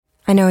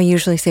I know I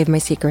usually save my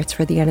secrets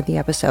for the end of the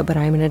episode, but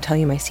I'm going to tell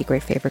you my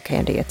secret favorite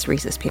candy. It's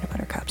Reese's Peanut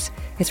Butter Cups.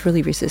 It's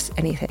really Reese's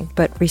anything,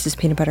 but Reese's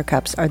Peanut Butter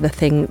Cups are the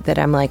thing that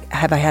I'm like,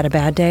 have I had a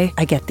bad day?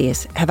 I get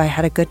these. Have I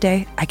had a good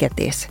day? I get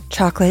these.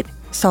 Chocolate,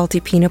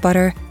 salty peanut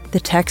butter, the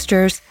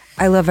textures.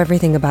 I love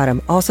everything about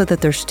them. Also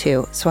that there's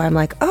two. So I'm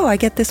like, oh, I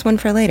get this one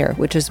for later,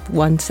 which is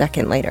 1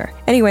 second later.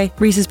 Anyway,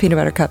 Reese's Peanut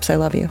Butter Cups. I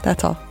love you.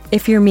 That's all.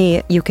 If you're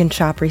me, you can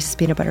shop Reese's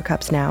Peanut Butter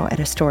Cups now at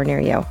a store near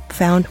you.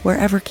 Found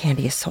wherever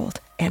candy is sold.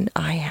 And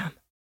I am.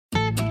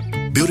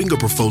 Building a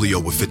portfolio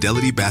with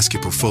Fidelity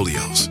Basket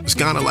Portfolios is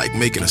kind of like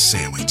making a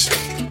sandwich.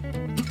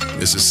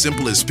 It's as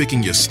simple as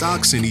picking your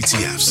stocks and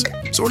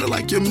ETFs, sort of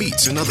like your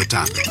meats and other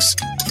toppings,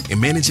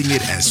 and managing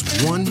it as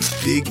one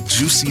big,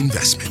 juicy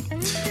investment.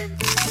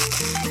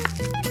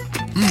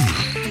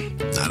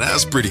 Now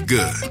that's pretty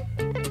good.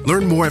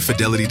 Learn more at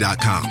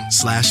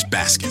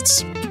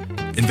fidelity.com/baskets.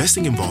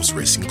 Investing involves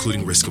risk,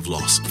 including risk of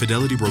loss.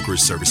 Fidelity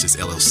Brokerage Services,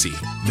 LLC.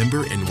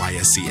 Member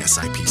NYSE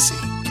SIPC.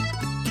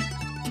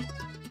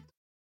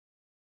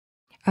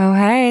 Oh,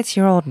 hey, it's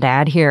your old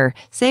dad here,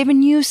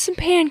 saving you some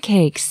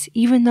pancakes,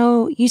 even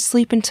though you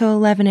sleep until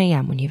 11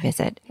 a.m. when you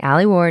visit.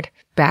 Allie Ward,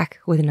 back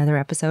with another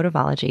episode of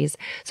Ologies.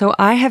 So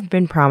I have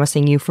been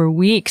promising you for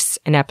weeks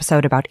an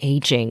episode about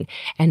aging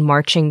and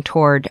marching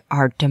toward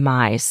our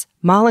demise,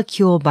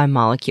 molecule by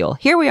molecule.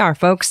 Here we are,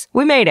 folks.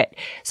 We made it.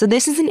 So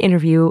this is an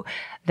interview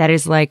that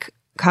is like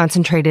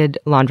concentrated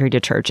laundry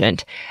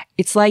detergent.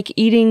 It's like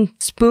eating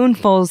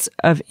spoonfuls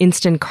of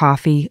instant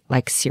coffee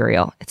like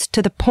cereal. It's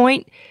to the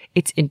point.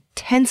 It's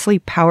intensely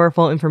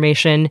powerful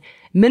information,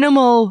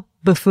 minimal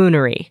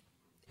buffoonery.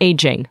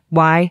 Aging.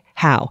 Why?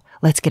 How?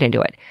 Let's get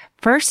into it.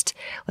 First,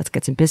 let's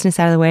get some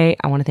business out of the way.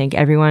 I want to thank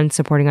everyone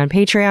supporting on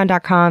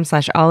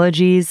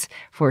patreon.com/ologies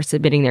for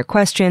submitting their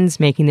questions,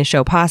 making the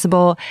show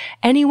possible.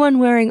 Anyone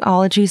wearing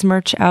Ologies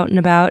merch out and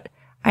about,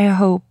 I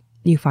hope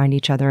you find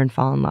each other and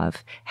fall in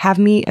love. Have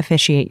me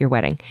officiate your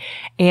wedding.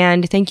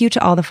 And thank you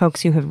to all the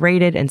folks who have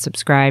rated and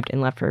subscribed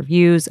and left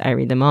reviews. I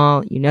read them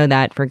all. You know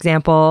that. For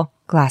example,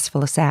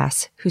 Glassful of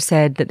Sass, who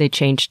said that they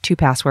changed 2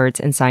 passwords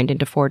and signed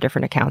into 4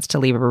 different accounts to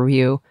leave a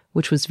review,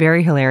 which was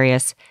very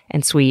hilarious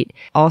and sweet.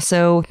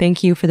 Also,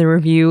 thank you for the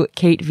review,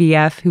 Kate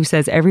VF, who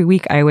says, every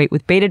week I wait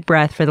with bated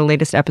breath for the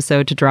latest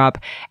episode to drop.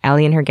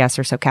 Allie and her guests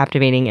are so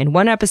captivating, and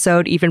one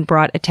episode even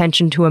brought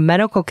attention to a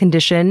medical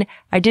condition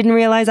I didn't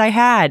realize I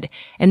had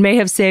and may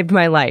have saved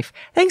my life.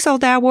 Thanks,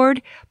 old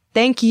Award.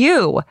 Thank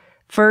you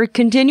for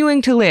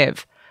continuing to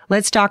live.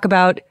 Let's talk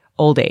about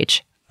old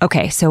age.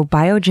 Okay, so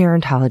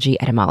biogerontology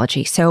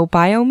etymology. So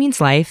bio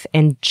means life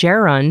and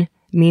geron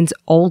means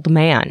old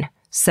man.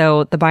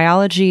 So the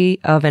biology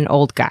of an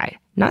old guy.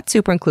 Not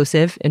super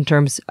inclusive in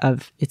terms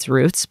of its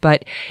roots,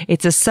 but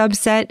it's a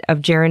subset of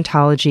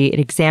gerontology. It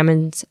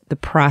examines the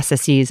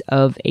processes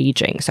of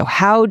aging. So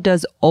how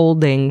does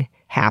olding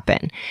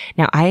happen?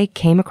 Now, I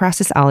came across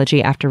this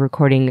ology after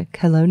recording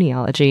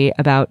Coloniology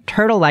about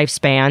turtle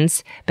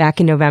lifespans back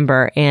in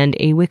November, and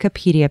a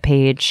Wikipedia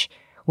page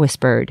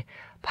whispered,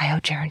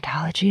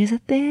 biogerontology is a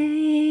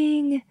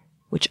thing,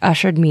 which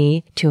ushered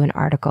me to an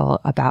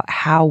article about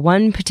how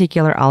one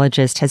particular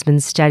ologist has been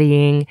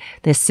studying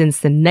this since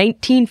the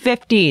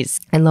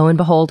 1950s. And lo and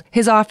behold,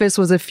 his office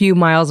was a few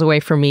miles away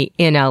from me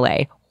in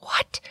LA.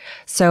 What?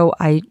 So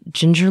I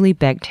gingerly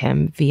begged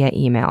him via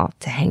email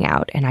to hang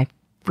out, and I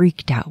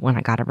freaked out when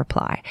I got a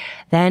reply.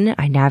 Then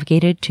I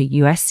navigated to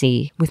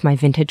USC with my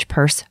vintage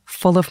purse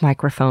full of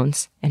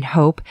microphones and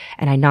hope,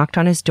 and I knocked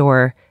on his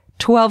door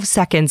 12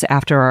 seconds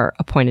after our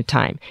appointed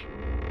time.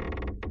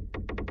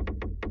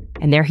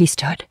 And there he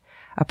stood,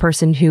 a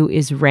person who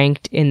is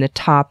ranked in the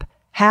top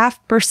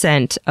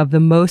 0.5% of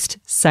the most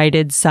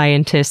cited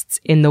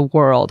scientists in the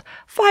world.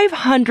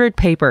 500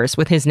 papers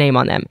with his name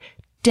on them,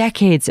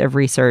 decades of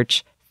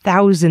research,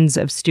 thousands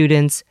of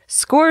students,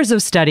 scores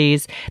of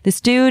studies.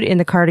 This dude in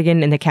the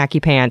cardigan and the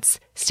khaki pants,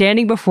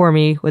 standing before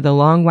me with a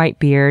long white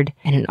beard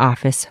and an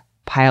office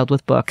piled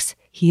with books.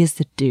 He is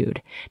the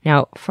dude.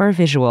 Now, for a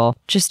visual,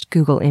 just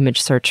Google image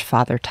search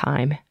Father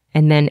Time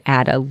and then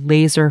add a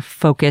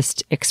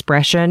laser-focused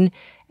expression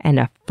and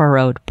a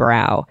furrowed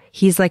brow.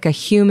 He's like a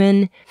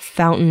human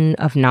fountain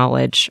of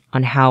knowledge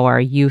on how our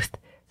youth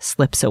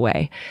slips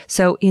away.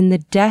 So in the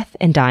Death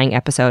and Dying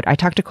episode, I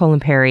talked to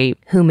Colin Perry,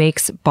 who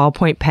makes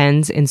ballpoint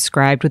pens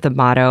inscribed with the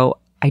motto,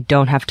 I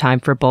don't have time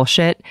for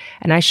bullshit.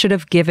 And I should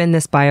have given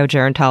this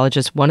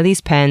biogerontologist one of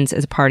these pens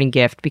as a parting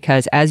gift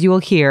because, as you will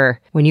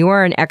hear, when you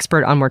are an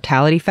expert on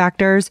mortality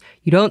factors,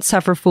 you don't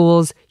suffer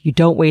fools, you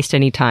don't waste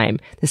any time.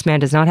 This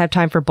man does not have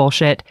time for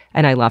bullshit,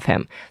 and I love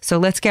him. So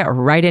let's get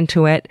right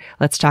into it.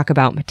 Let's talk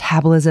about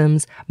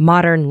metabolisms,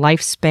 modern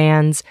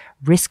lifespans,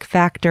 risk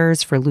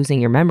factors for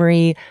losing your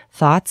memory,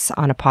 thoughts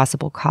on a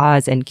possible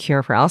cause and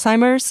cure for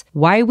Alzheimer's,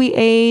 why we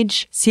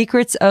age,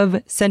 secrets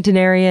of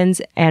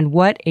centenarians, and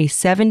what a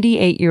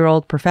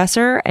 78-year-old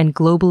professor and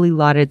globally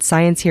lauded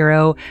science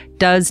hero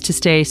does to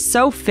stay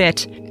so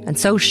fit and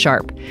so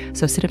sharp.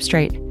 So sit up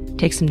straight,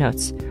 take some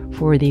notes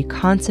for the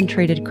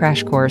concentrated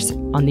crash course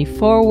on the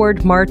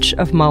forward march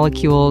of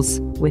molecules.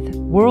 with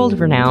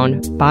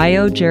world-renowned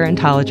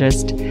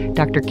biogerontologist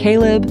Dr.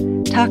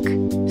 Caleb Tuck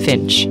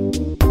Finch.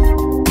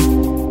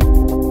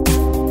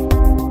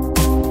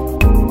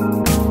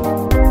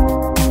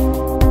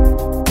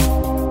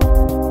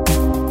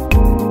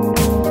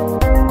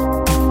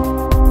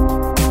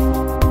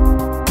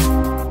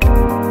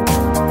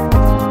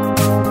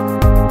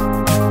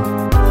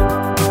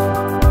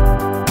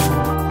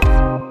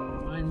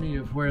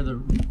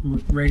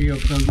 Radio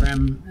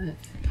program?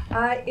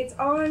 It's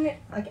on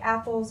like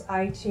Apple's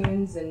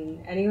iTunes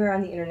and anywhere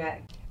on the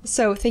internet.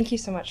 So thank you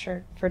so much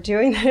for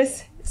doing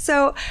this.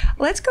 So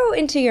let's go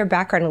into your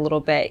background a little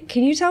bit.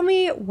 Can you tell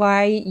me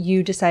why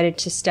you decided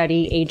to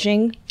study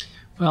aging?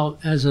 Well,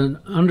 as an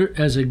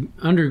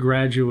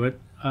undergraduate,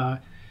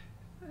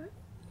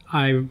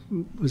 I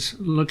was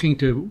looking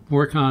to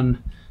work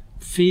on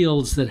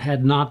fields that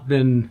had not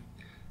been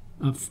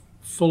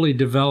fully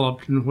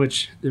developed, in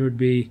which there would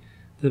be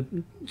the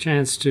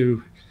chance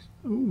to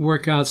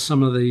work out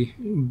some of the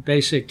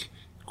basic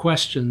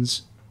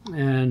questions.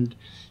 And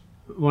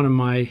one of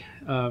my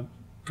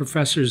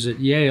professors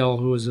at Yale,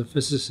 who was a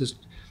physicist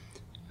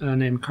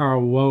named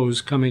Carl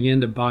Woese, coming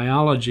into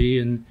biology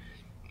in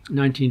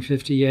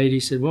 1958, he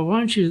said, well, why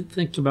don't you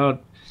think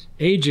about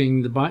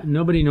aging?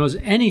 Nobody knows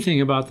anything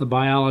about the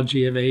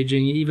biology of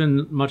aging,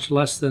 even much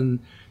less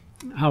than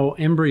how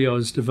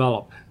embryos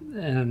develop.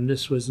 And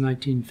this was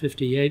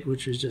 1958,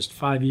 which was just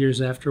 5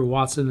 years after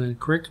Watson and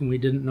Crick, and we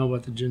didn't know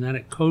what the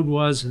genetic code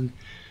was. And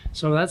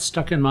so that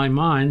stuck in my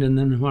mind. And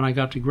then when I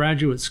got to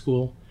graduate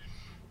school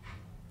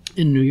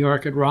in New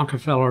York at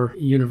Rockefeller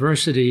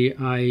University,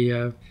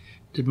 I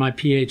did my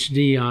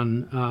PhD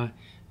on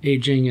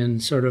aging,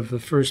 and sort of the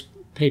first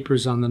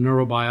papers on the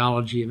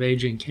neurobiology of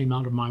aging came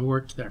out of my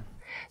work there.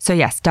 So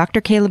yes, Dr.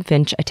 Caleb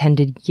Finch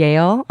attended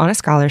Yale on a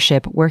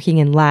scholarship working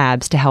in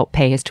labs to help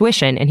pay his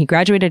tuition, and he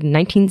graduated in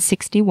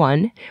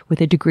 1961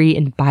 with a degree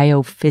in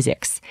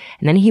biophysics.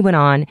 And then he went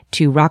on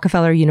to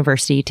Rockefeller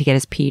University to get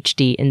his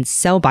PhD in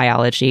cell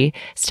biology,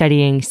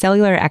 studying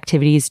cellular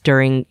activities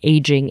during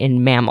aging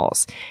in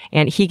mammals.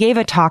 And he gave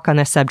a talk on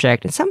this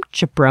subject, and some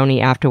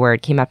jabroni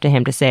afterward came up to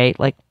him to say,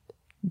 like,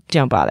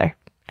 don't bother.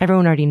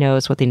 Everyone already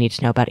knows what they need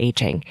to know about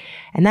aging.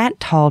 And that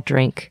tall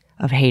drink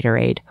of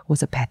haterade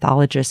was a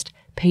pathologist,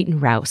 Peyton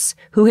Rouse,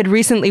 who had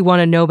recently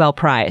won a Nobel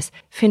Prize.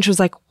 Finch was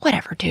like,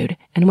 whatever, dude,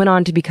 and went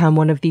on to become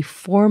one of the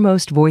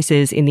foremost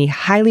voices in the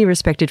highly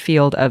respected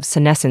field of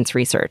senescence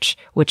research,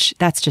 which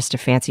that's just a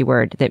fancy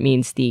word that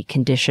means the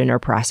condition or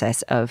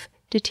process of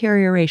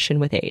deterioration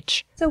with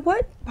age. So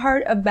what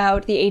part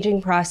about the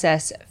aging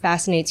process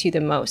fascinates you the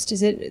most?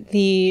 Is it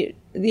the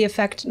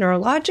effect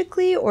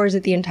neurologically, or is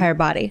it the entire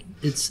body?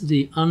 It's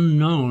the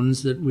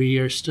unknowns that we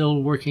are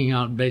still working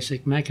out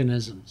basic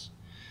mechanisms.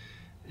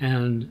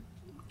 And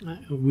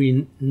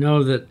we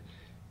know that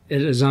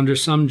it is under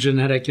some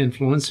genetic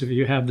influence. If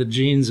you have the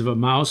genes of a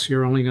mouse,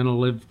 you're only going to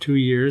live 2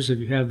 years. If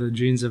you have the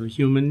genes of a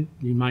human,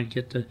 you might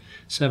get to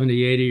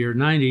 70, 80, or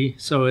 90.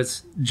 So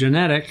it's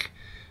genetic.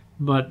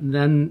 But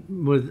then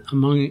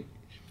among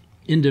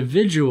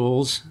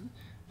individuals,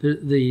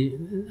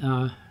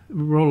 the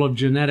role of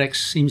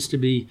genetics seems to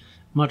be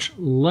much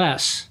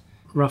less.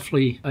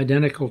 Roughly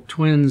identical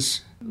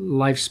twins'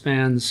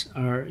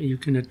 lifespans you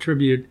can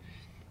attribute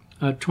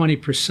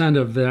 20%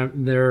 of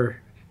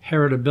their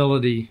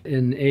heritability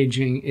in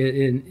aging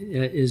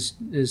is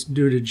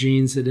due to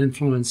genes that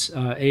influence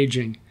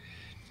aging.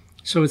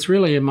 So it's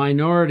really a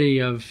minority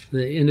of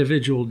the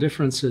individual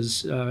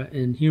differences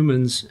in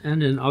humans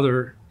and in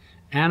other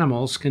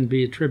animals can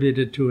be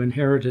attributed to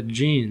inherited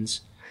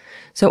genes.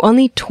 So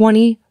only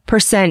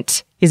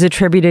 20% is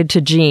attributed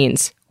to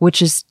genes,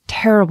 which is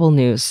terrible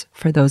news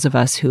for those of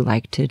us who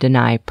like to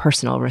deny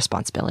personal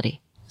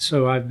responsibility.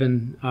 So I've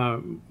been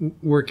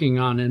working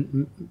on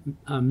in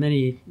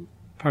many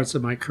parts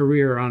of my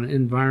career on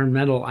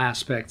environmental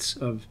aspects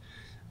of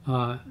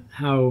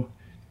how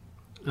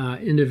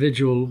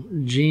individual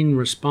gene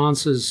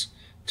responses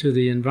to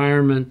the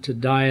environment, to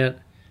diet,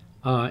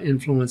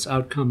 influence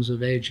outcomes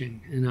of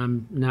aging. And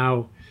I'm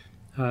now,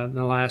 in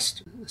the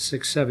last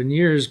 6-7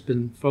 years,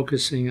 been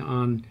focusing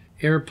on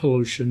air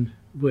pollution,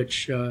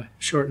 which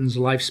shortens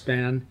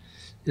lifespan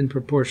in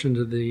proportion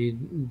to the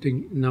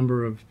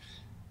number of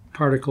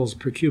particles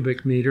per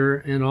cubic meter,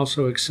 and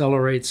also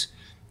accelerates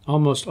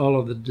almost all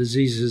of the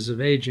diseases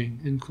of aging,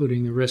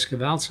 including the risk of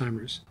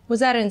Alzheimer's. Was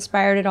that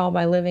inspired at all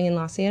by living in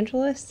Los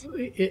Angeles?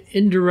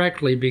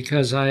 Indirectly,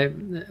 because I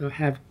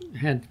have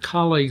had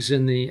colleagues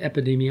in the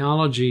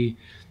epidemiology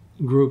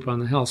group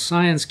on the health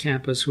science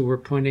campus who were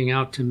pointing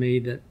out to me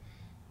that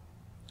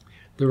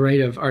the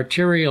rate of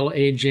arterial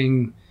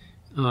aging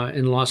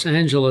in Los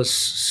Angeles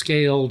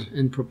scaled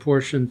in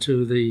proportion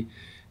to the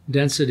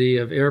density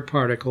of air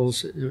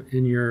particles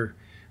in your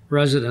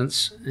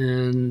residence,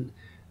 and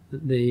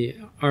the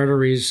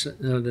arteries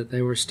that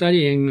they were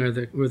studying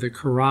were the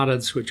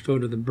carotids, which go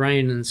to the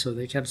brain. And so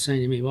they kept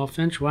saying to me, well,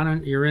 Finch,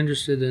 you're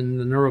interested in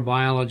the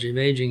neurobiology of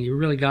aging, you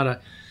really got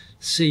to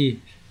see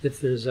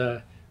if there's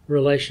a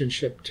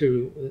relationship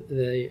to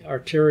the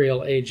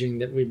arterial aging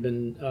that we've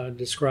been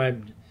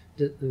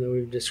that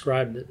we've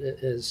described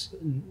as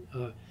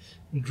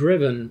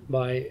driven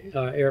by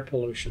air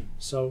pollution.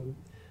 So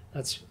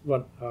that's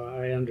what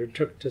I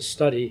undertook to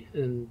study.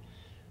 And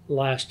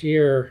last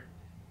year,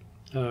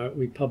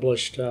 we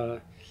published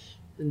a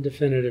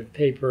definitive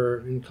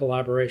paper in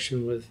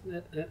collaboration with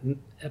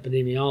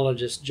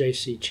epidemiologist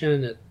J.C.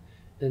 Chen at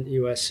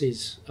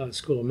USC's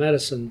School of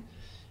Medicine.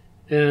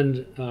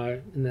 And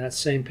in that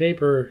same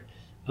paper,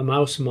 a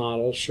mouse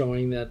model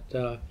showing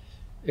that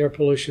air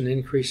pollution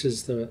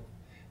increases the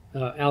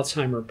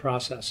Alzheimer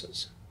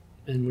processes.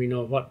 And we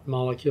know what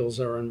molecules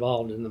are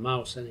involved in the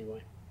mouse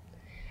anyway.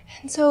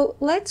 And so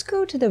let's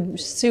go to the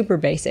super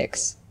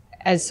basics.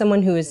 As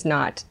someone who is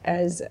not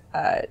as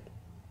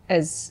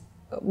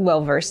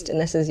well-versed in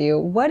this as you,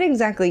 what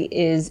exactly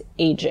is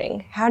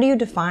aging? How do you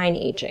define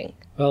aging?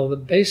 Well, the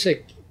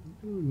basic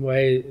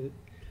way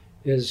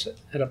is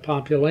at a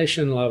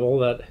population level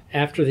that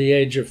after the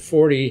age of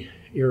 40,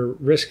 your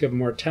risk of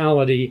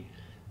mortality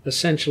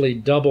essentially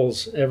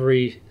doubles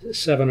every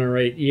 7 or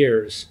 8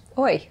 years.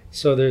 Oy.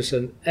 So there's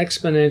an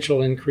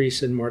exponential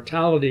increase in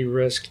mortality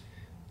risk,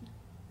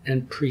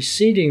 and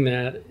preceding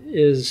that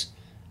is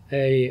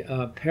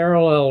a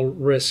parallel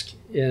risk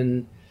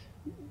in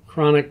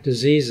chronic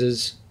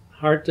diseases,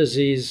 heart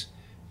disease,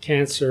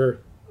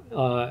 cancer,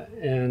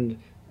 and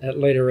at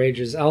later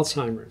ages,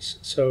 Alzheimer's.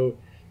 So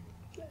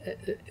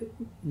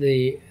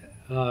the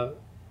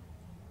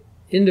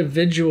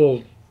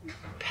individual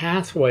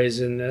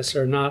pathways in this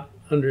are not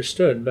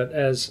understood, but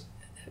as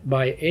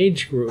by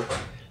age group,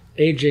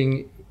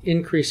 aging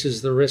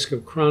increases the risk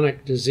of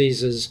chronic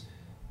diseases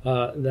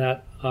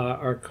that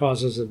are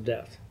causes of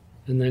death.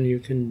 And then you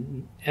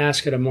can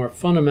ask at a more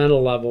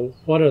fundamental level,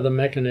 what are the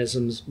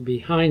mechanisms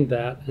behind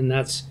that? And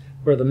that's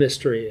where the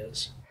mystery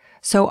is.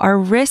 So our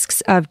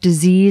risks of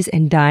disease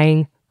and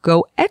dying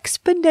go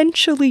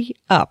exponentially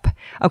up.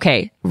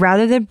 Okay,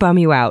 rather than bum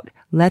you out,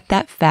 let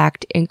that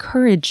fact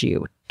encourage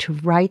you to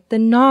write the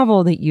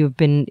novel that you've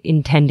been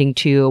intending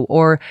to,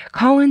 or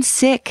call in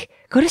sick,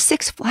 go to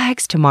Six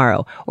Flags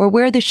tomorrow, or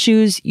wear the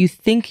shoes you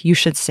think you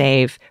should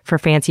save for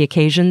fancy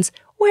occasions.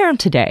 Wear them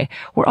today.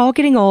 We're all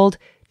getting old.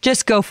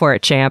 Just go for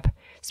it, champ.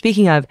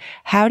 Speaking of,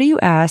 how do you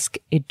ask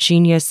a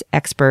genius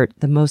expert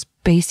the most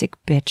basic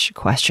bitch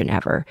question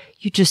ever?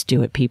 You just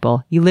do it,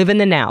 people. You live in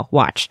the now.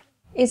 Watch.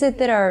 Is it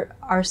that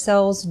our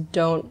cells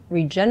don't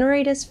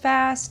regenerate as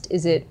fast?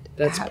 Is it...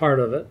 That's part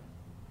of it.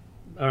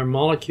 Our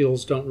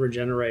molecules don't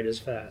regenerate as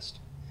fast.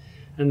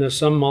 And there's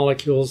some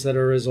molecules that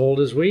are as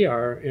old as we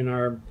are in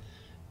our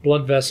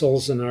blood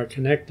vessels and our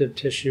connective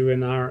tissue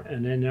and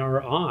in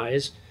our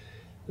eyes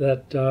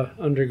that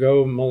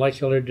undergo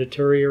molecular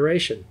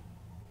deterioration.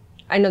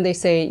 I know they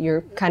say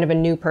you're kind of a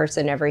new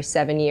person every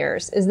 7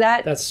 years. Is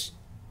that... That's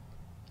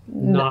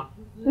not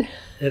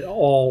at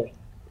all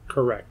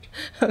correct.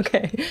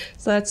 Okay.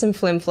 So that's some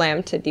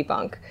flim-flam to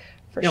debunk,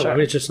 for sure. No, I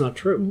mean, it's just not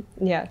true.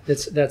 Yeah.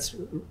 That's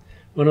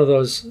one of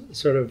those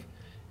sort of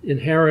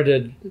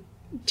inherited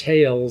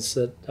tales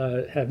that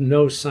have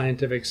no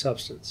scientific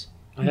substance.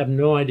 I have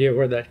no idea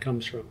where that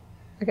comes from.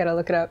 I gotta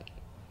look it up.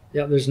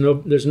 Yeah, there's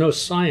no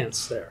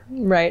science there.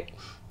 Right.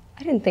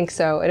 I didn't think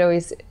so. I don't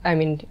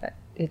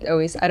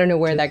know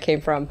where that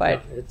came from,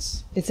 but yeah,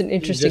 it's an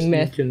interesting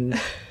myth.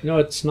 No,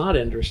 it's not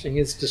interesting.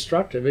 It's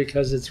destructive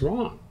because it's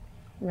wrong.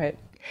 Right.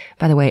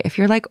 By the way, if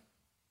you're like,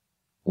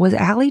 was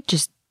Allie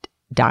just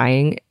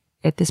dying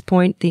at this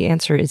point? The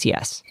answer is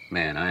yes.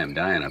 Man, I am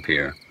dying up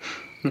here.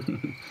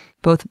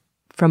 Both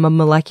from a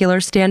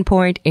molecular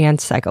standpoint and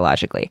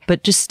psychologically.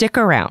 But just stick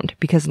around,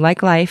 because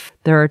like life,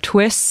 there are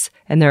twists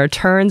and there are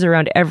turns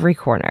around every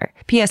corner.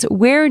 P.S.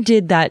 Where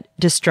did that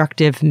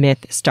destructive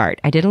myth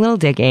start? I did a little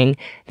digging,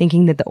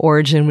 thinking that the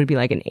origin would be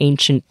like an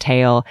ancient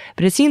tale,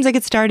 but it seems like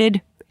it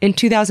started in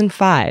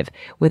 2005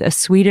 with a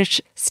Swedish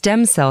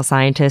stem cell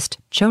scientist,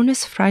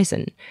 Jonas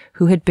Friesen,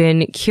 who had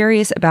been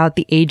curious about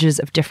the ages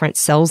of different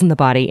cells in the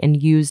body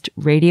and used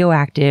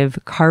radioactive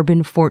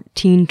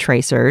carbon-14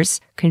 tracers,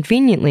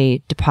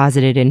 conveniently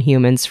deposited in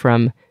humans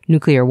from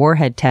nuclear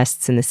warhead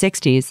tests in the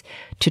 60s,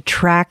 to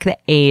track the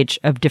age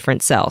of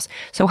different cells.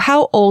 So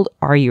how old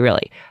are you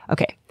really?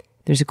 Okay,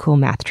 there's a cool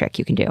math trick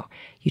you can do.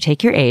 You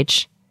take your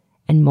age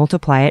and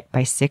multiply it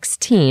by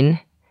 16,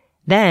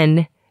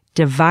 then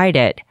divide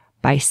it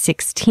by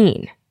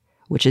 16,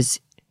 which is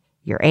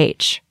your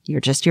age.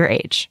 You're just your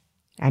age.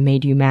 I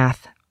made you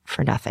math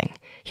for nothing.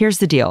 Here's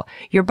the deal.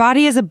 Your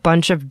body is a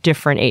bunch of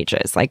different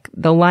ages, like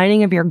the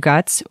lining of your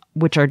guts,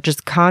 which are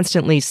just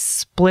constantly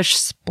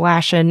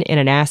splashing in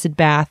an acid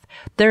bath.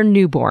 They're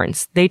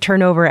newborns. They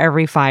turn over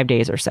every 5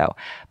 days or so.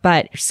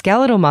 But your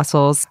skeletal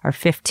muscles are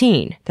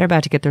 15. They're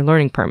about to get their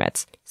learning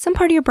permits. Some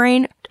part of your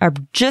brain are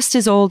just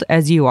as old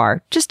as you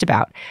are, just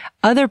about.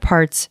 Other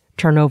parts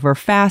turn over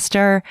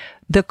faster.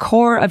 The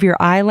core of your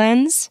eye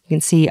lens, you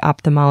can see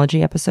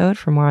ophthalmology episode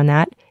for more on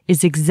that,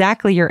 is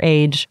exactly your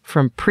age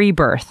from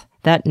pre-birth.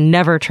 That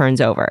never turns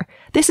over.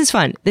 This is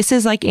fun. This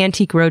is like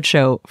Antique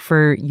Roadshow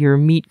for your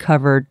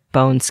meat-covered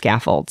bone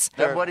scaffolds.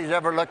 Nobody's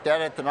ever looked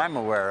at it that I'm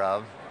aware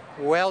of.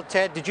 Well,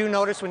 Ted, did you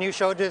notice when you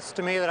showed this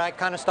to me that I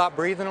kind of stopped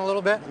breathing a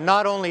little bit?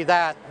 Not only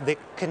that, the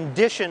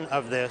condition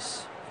of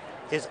this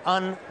is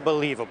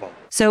unbelievable.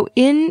 So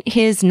in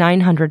his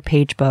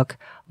 900-page book,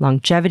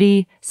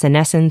 Longevity,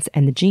 Senescence,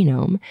 and the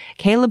Genome,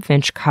 Caleb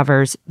Finch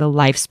covers the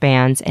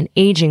lifespans and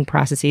aging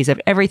processes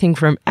of everything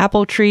from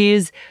apple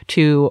trees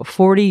to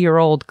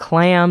 40-year-old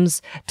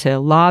clams to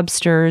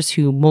lobsters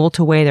who molt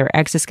away their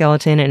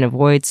exoskeleton and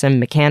avoid some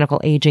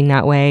mechanical aging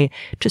that way,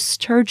 to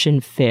sturgeon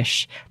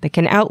fish that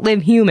can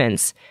outlive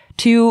humans,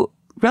 to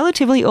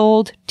relatively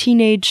old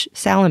teenage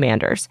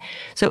salamanders.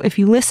 So if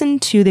you listen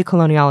to the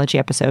coloniology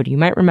episode, you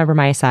might remember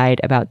my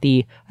aside about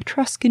the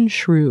Etruscan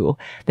shrew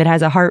that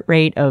has a heart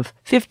rate of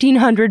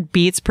 1,500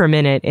 beats per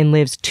minute and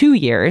lives 2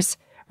 years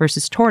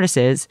versus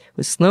tortoises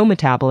with slow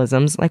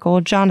metabolisms like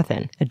old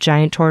Jonathan, a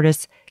giant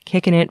tortoise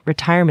kicking it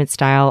retirement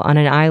style on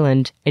an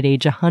island at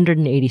age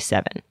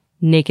 187.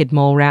 Naked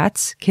mole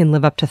rats can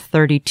live up to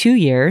 32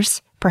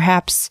 years,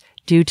 perhaps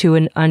due to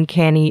an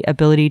uncanny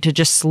ability to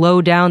just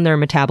slow down their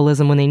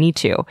metabolism when they need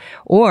to,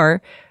 or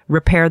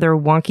repair their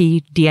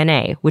wonky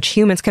DNA, which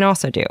humans can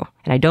also do.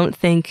 And I don't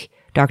think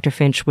Dr.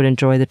 Finch would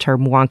enjoy the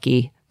term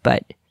wonky,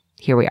 but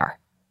here we are.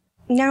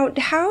 Now,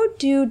 how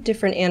do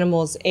different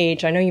animals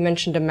age? I know you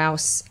mentioned a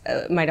mouse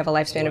might have a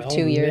lifespan of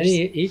 2 years.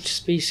 Each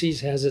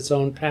species has its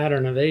own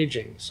pattern of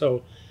aging.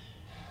 So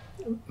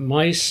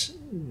mice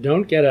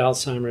don't get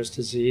Alzheimer's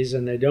disease,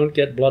 and they don't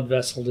get blood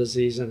vessel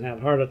disease and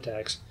have heart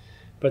attacks.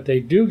 But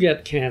they do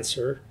get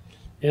cancer,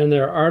 and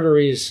their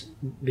arteries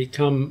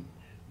become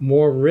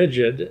more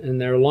rigid, and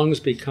their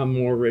lungs become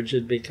more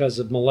rigid because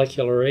of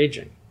molecular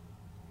aging.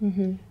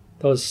 Mm-hmm.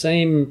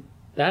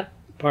 That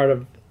part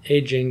of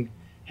aging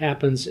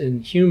happens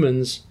in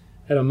humans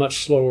at a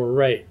much slower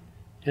rate.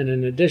 And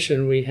in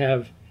addition, we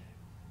have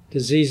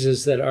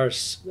diseases that are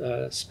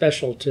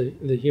special to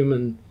the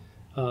human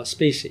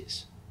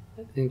species,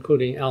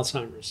 including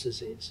Alzheimer's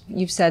disease.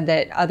 You've said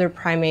that other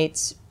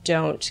primates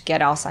don't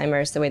get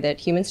Alzheimer's the way that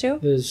humans do?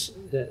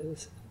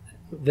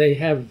 They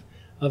have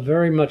a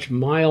very much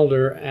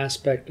milder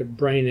aspect of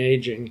brain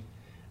aging,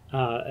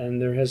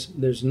 and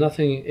there's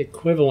nothing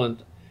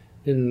equivalent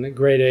in the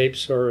great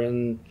apes or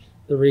in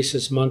the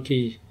rhesus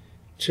monkey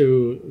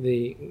to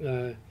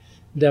the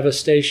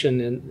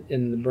devastation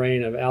in the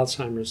brain of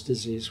Alzheimer's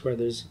disease, where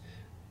there's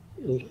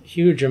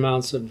huge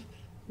amounts of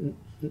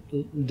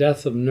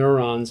death of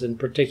neurons in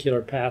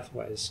particular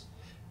pathways.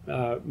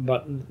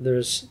 But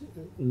there's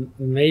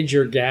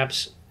major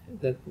gaps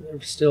that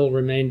still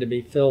remain to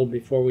be filled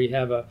before we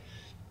have a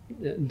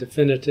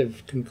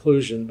definitive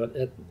conclusion. But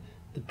at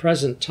the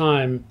present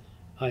time,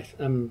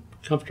 I'm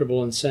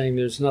comfortable in saying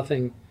there's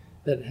nothing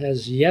that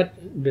has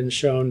yet been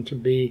shown to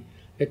be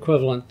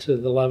equivalent to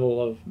the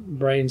level of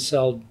brain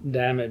cell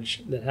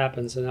damage that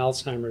happens in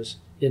Alzheimer's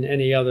in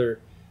any other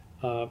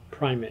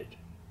primate.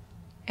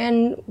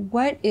 And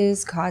what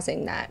is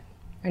causing that?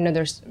 I know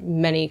there's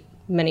many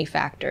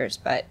factors,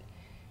 but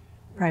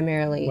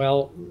primarily...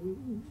 Well,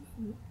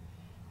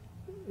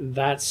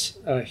 that's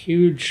a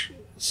huge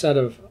set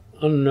of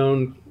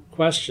unknown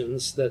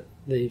questions that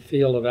the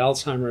field of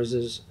Alzheimer's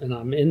is, and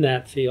I'm in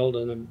that field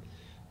in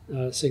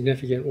a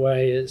significant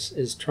way,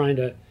 is trying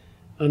to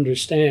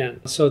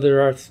understand. So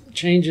there are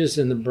changes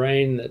in the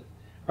brain that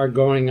are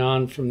going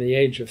on from the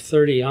age of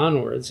 30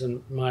 onwards.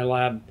 In my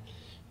lab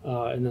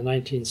in the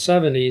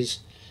 1970s,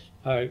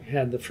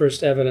 had the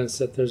first evidence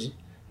that there's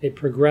a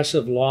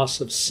progressive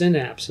loss of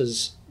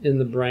synapses in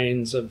the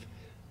brains of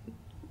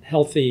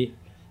healthy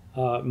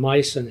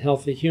mice and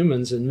healthy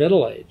humans in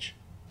middle age.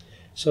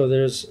 So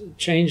there's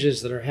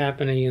changes that are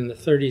happening in the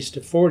 30s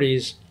to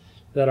 40s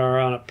that are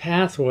on a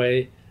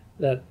pathway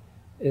that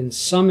in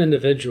some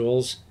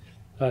individuals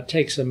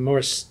takes a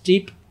more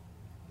steep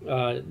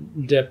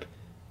dip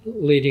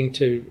leading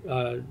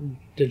to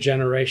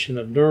degeneration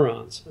of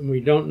neurons. And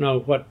we don't know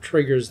what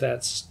triggers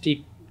that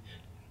steep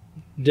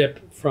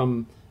dip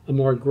from a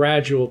more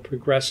gradual,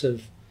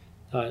 progressive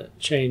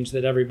change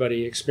that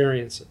everybody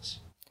experiences.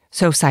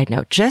 So side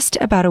note, just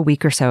about a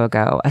week or so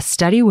ago, a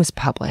study was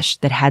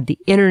published that had the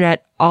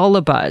internet all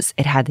abuzz.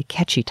 It had the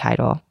catchy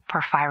title,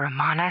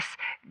 Porphyromonas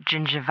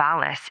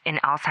gingivalis in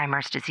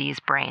Alzheimer's disease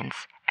brains,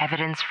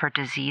 evidence for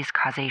disease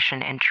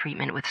causation and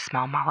treatment with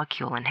small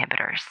molecule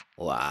inhibitors.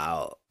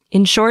 Wow.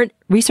 In short,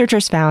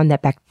 researchers found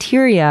that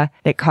bacteria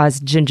that cause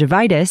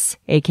gingivitis,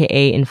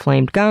 aka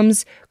inflamed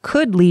gums,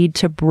 could lead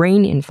to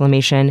brain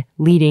inflammation,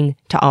 leading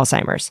to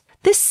Alzheimer's.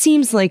 This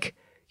seems like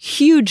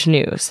huge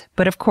news,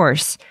 but of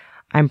course,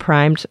 I'm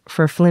primed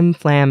for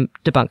flim-flam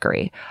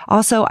debunkery.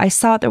 Also, I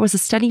saw there was a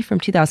study from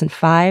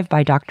 2005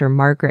 by Dr.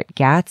 Margaret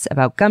Gatz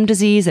about gum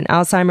disease and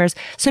Alzheimer's,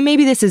 so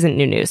maybe this isn't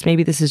new news.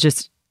 Maybe this is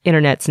just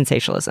internet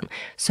sensationalism.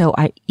 So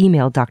I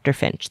emailed Dr.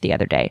 Finch the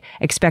other day,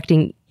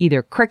 expecting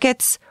either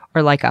crickets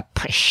or like a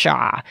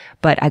pshaw,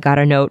 but I got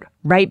a note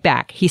right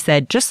back. He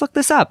said, just look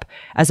this up.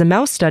 As a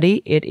mouse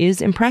study, it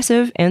is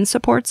impressive and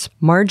supports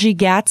Margie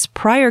Gatz's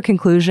prior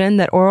conclusion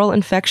that oral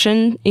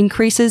infection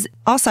increases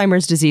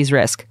Alzheimer's disease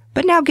risk,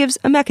 but now gives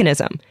a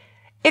mechanism.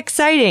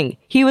 Exciting!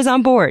 He was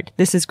on board.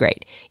 This is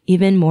great.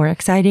 Even more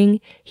exciting,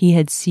 he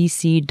had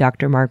CC'd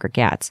Dr. Margaret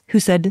Gatz, who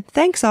said,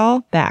 thanks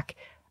all, back.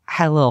 I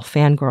had a little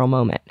fangirl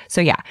moment. So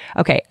yeah,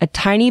 okay, a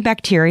tiny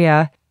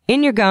bacteria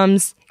in your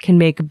gums can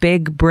make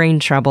big brain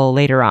trouble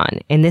later on.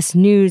 And this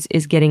news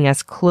is getting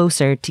us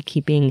closer to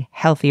keeping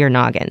healthier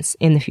noggins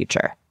in the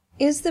future.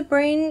 Is the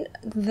brain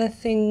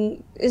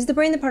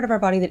the part of our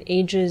body that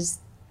ages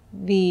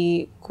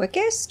the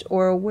quickest,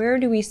 or where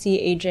do we see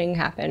aging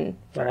happen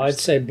first? Well, I'd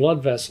say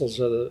blood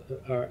vessels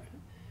are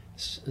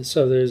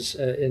so there's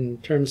in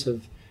terms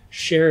of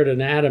shared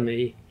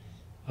anatomy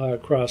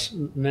across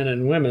men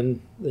and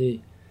women,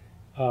 the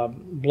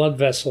blood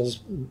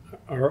vessels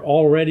are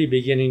already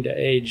beginning to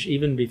age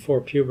even before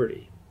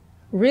puberty.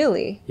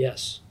 Really?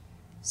 Yes.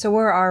 So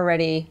we're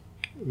already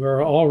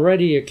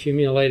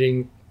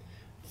accumulating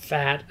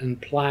fat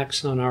and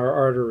plaques on our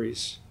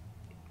arteries.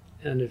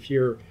 And if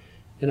you're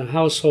in a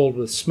household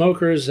with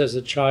smokers as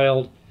a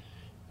child,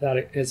 that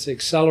it's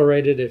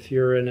accelerated. If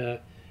you're in an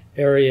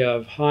area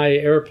of high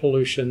air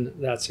pollution,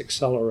 that's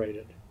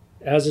accelerated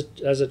as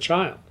a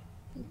child.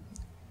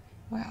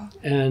 Wow.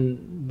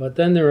 But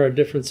then there are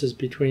differences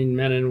between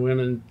men and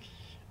women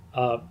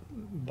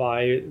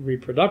by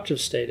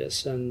reproductive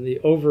status, and the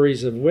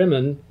ovaries of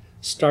women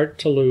start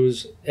to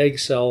lose egg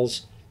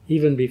cells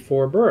even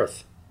before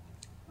birth.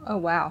 Oh,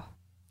 wow.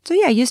 So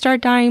yeah, you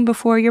start dying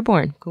before you're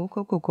born.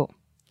 Cool.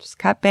 Just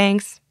cut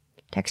bangs,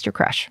 text your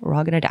crush. We're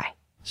all going to die.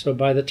 So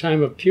by the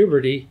time of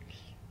puberty,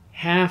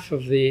 half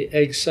of the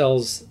egg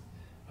cells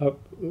a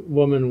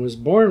woman was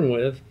born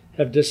with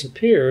have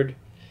disappeared,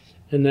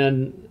 and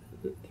then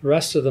the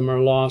rest of them are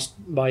lost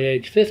by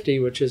age 50,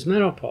 which is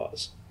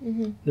menopause.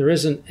 Mm-hmm. There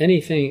isn't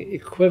anything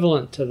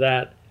equivalent to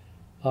that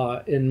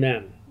in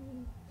men.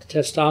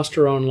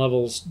 Testosterone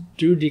levels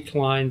do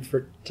decline,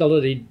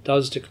 fertility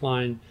does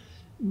decline,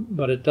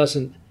 but it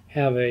doesn't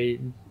have a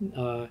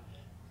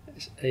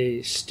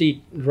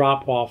steep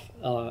drop-off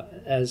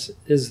as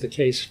is the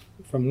case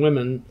from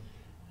women.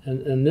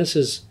 And this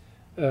is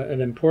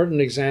an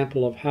important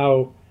example of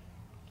how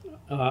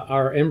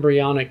our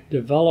embryonic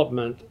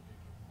development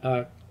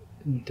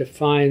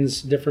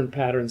defines different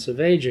patterns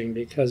of aging,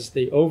 because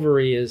the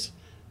ovary is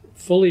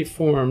fully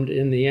formed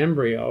in the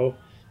embryo,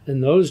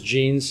 and those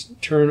genes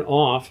turn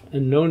off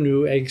and no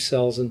new egg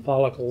cells and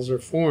follicles are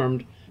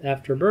formed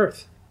after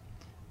birth.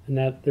 And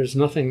that there's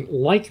nothing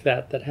like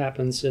that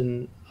happens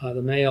in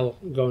the male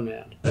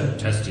gonad.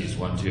 Testes,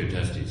 1, 2,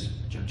 testes.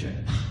 Check.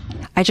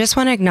 I just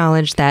want to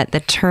acknowledge that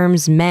the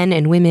terms men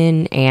and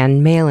women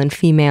and male and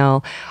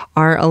female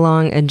are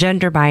along a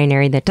gender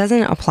binary that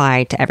doesn't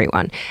apply to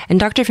everyone. And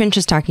Dr. Finch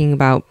is talking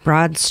about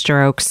broad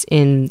strokes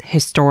in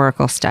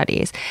historical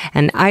studies.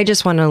 And I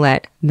just want to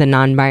let the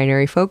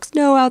non-binary folks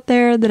know out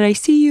there that I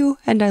see you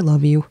and I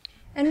love you.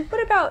 And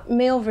what about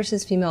male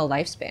versus female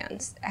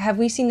lifespans? Have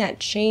we seen that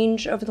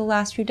change over the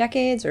last few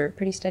decades, or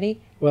pretty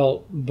steady?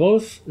 Well,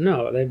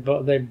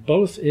 they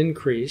both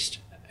increased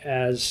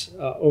as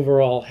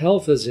overall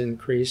health has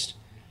increased,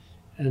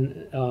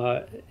 and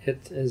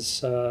it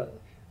is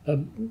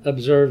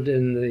observed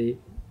in the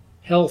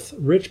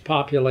health-rich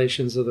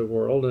populations of the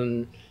world,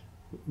 and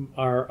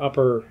our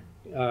upper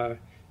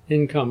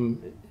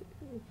income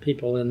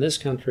people in this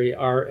country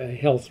are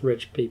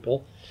health-rich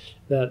people,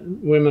 that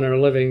women are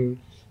living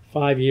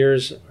 5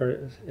 years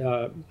or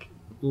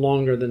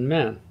longer than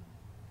men.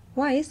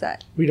 Why is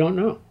that? We don't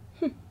know.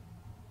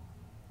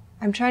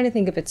 I'm trying to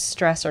think if it's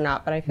stress or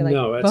not, but I feel like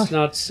no, it's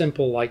not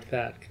simple like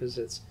that, because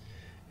it's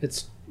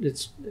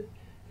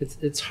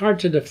hard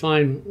to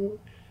define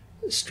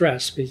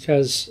stress,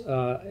 because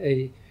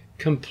a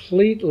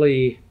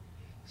completely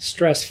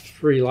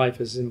stress-free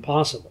life is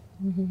impossible.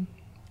 Mm-hmm.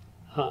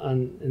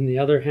 On the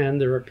other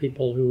hand, there are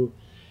people who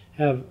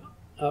have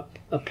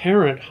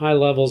apparent high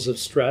levels of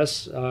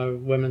stress,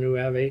 women who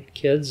have 8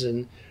 kids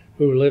and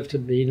who live to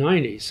be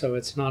 90. So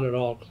it's not at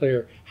all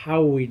clear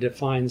how we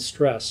define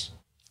stress.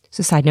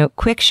 So side note,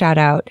 quick shout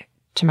out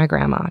to my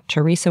grandma,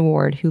 Teresa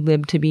Ward, who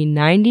lived to be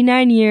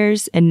 99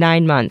 years and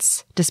 9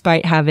 months,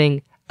 despite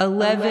having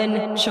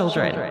 11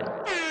 children.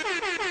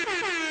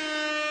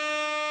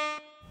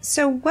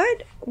 So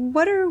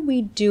what are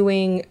we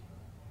doing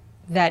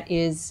that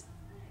is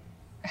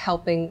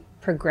helping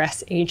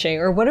progress aging?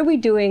 Or what are we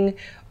doing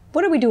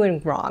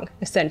wrong,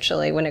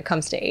 essentially, when it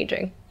comes to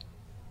aging?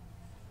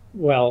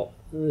 Well,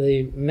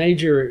 the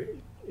major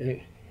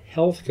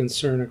health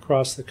concern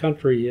across the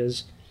country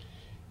is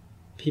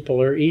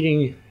people are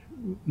eating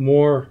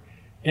more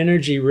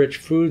energy-rich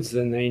foods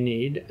than they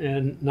need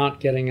and not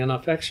getting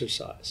enough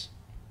exercise.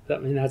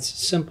 That's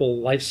simple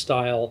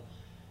lifestyle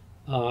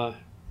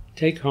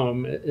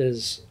take-home.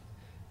 It's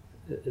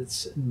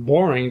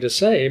boring to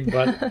say,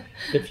 but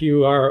if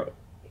you are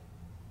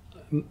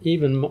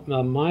even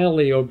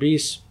mildly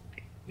obese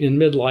in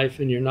midlife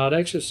and you're not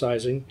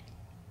exercising,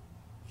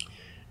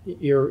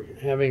 you're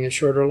having a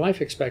shorter life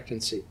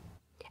expectancy.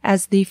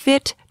 As the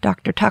fit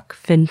Dr. Tuck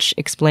Finch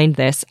explained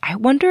this, I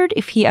wondered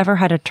if he ever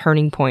had a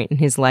turning point in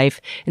his life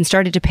and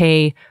started to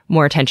pay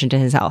more attention to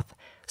his health,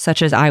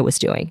 such as I was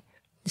doing,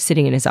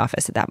 sitting in his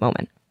office at that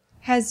moment.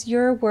 Has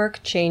your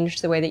work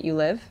changed the way that you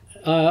live?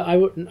 I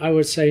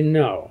would say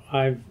no.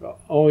 I've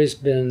always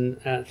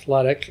been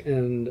athletic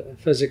and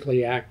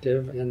physically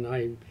active, and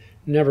I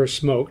never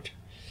smoked,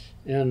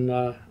 and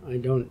I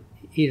don't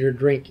eat or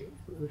drink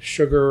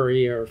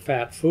sugary or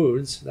fat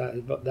foods.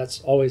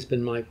 That's always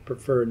been my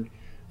preferred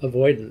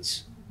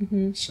avoidance.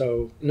 Mm-hmm.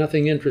 So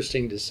nothing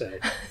interesting to say.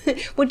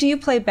 Well, do you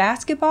play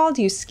basketball?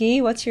 Do you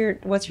ski? What's your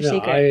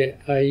secret?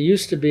 I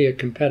used to be a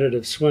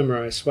competitive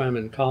swimmer. I swam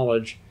in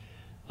college.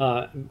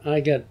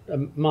 I get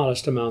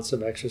modest amounts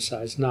of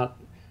exercise, not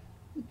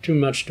too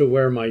much to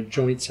wear my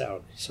joints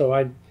out. So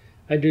I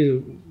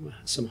do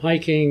some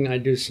hiking, I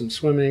do some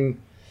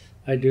swimming,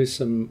 I do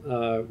some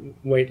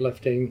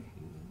weightlifting.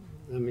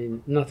 I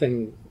mean,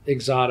 nothing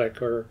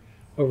exotic or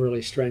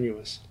overly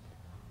strenuous.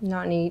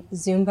 Not any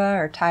Zumba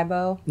or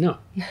Taibo? No.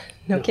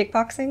 No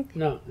kickboxing?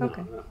 No.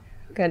 Okay. No.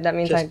 Good. That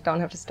means I don't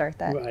have to start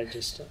that. I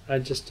just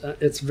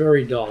it's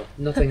very dull.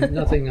 Nothing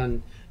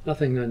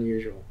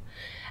unusual.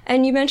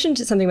 And you mentioned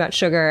something about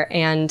sugar,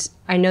 and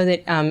I know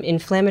that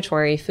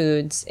inflammatory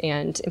foods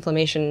and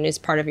inflammation is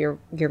part of your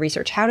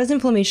research. How does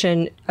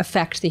inflammation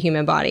affect the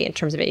human body in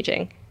terms of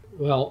aging?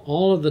 Well,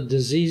 all of the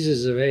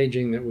diseases of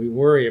aging that we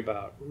worry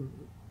about,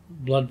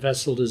 blood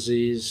vessel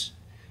disease,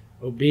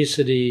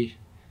 obesity,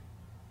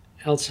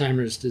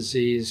 Alzheimer's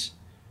disease,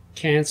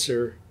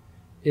 cancer,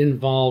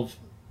 involve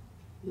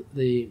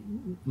the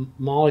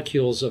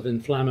molecules of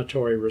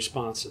inflammatory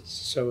responses.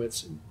 So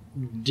it's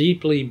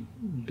deeply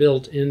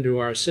built into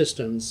our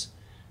systems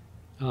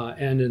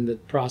and in the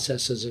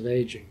processes of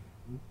aging.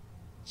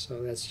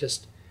 So that's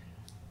just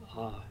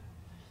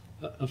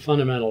a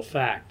fundamental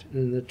fact.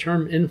 And the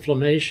term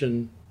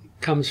inflammation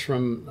comes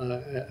from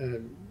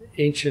an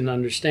ancient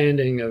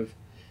understanding of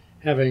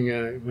having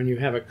when you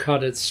have a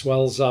cut, it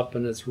swells up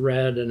and it's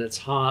red and it's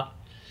hot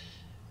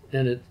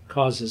and it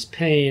causes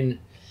pain.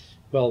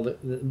 Well,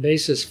 the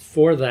basis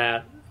for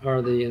that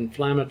are the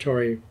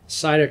inflammatory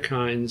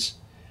cytokines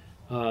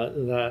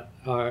that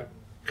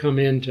come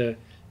in to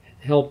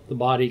help the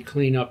body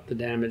clean up the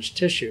damaged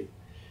tissue.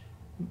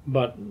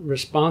 But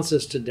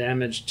responses to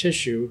damaged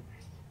tissue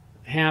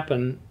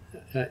happen,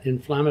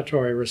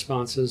 inflammatory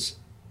responses,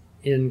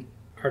 in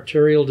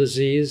arterial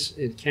disease,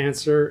 in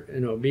cancer,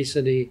 in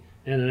obesity,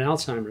 and in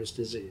Alzheimer's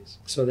disease.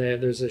 So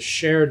there's a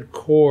shared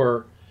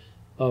core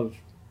of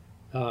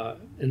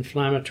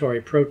inflammatory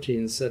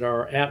proteins that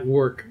are at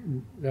work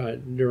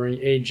during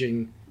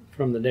aging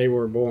from the day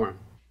we're born.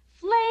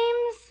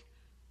 Flames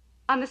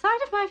on the side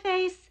of my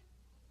face,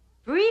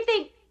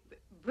 heaving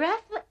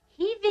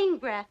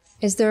breaths.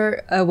 Is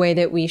there a way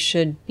that we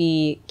should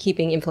be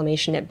keeping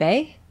inflammation at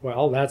bay?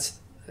 Well,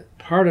 that's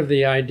part of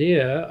the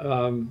idea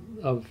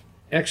of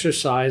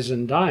exercise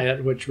and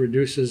diet, which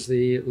reduces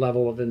the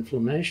level of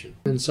inflammation.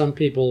 And some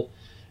people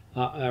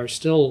are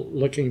still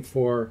looking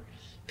for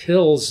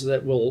pills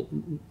that will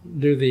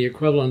do the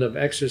equivalent of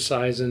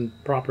exercise and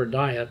proper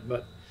diet,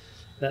 but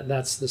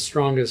that's the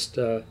strongest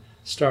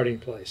starting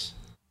place.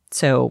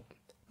 So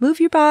move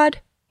your bod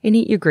and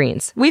eat your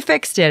greens. We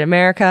fixed it,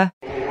 America.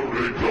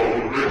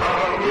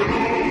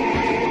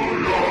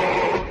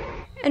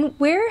 And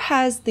where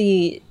has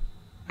the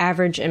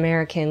average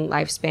American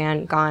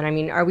lifespan gone? I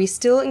mean, are we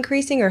still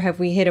increasing, or have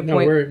we hit a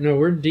point?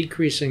 We're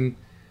decreasing.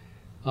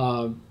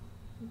 In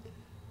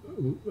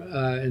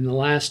the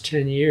last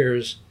 10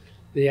 years,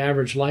 the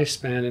average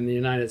lifespan in the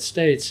United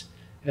States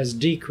has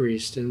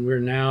decreased, and we're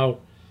now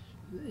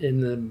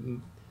in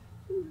the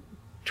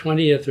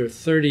 20th or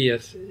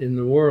 30th in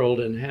the world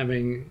and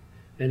having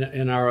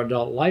in our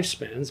adult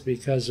lifespans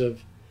because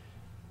of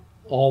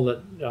all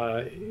that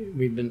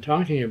we've been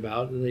talking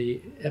about.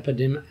 The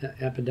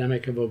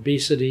epidemic of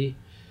obesity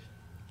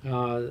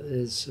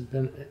has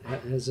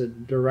a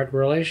direct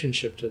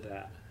relationship to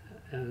that,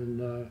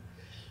 and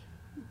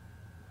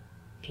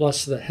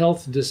plus the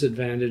health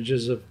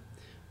disadvantages of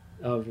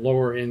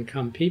lower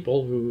income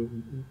people who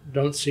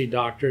don't see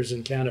doctors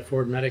and can't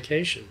afford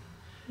medication.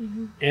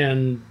 Mm-hmm.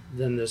 And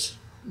then this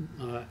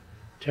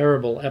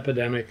terrible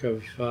epidemic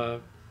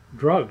of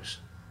drugs.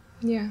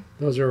 Yeah.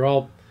 Those are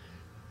all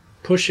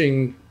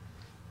pushing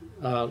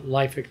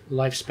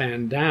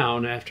lifespan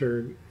down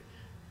after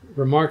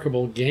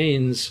remarkable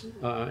gains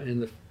in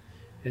the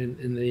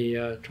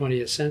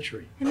 20th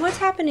century. And what's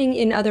happening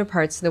in other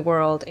parts of the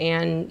world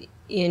and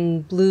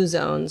in blue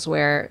zones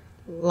where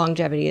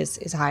longevity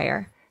is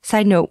higher?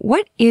 Side note,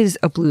 what is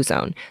a blue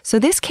zone? So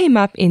this came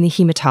up in the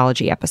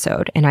hematology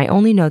episode, and I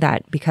only know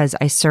that because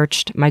I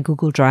searched my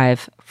Google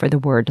Drive for the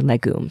word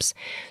legumes.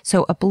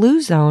 So a blue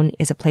zone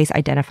is a place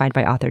identified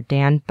by author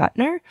Dan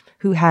Buettner,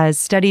 who has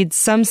studied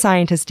some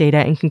scientist data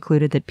and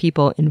concluded that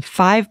people in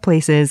 5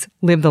 places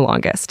live the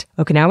longest: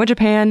 Okinawa,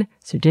 Japan,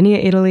 Sardinia,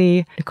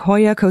 Italy,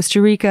 Nicoya,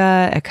 Costa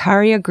Rica,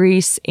 Icaria,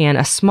 Greece, and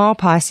a small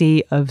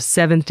posse of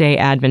Seventh-day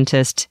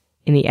Adventists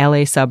in the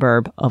LA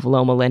suburb of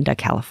Loma Linda,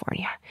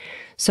 California.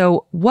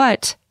 So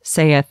what,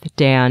 saith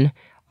Dan,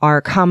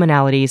 are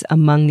commonalities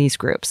among these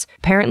groups?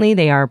 Apparently,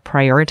 they are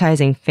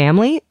prioritizing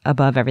family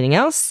above everything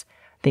else.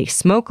 They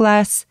smoke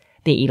less.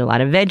 They eat a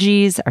lot of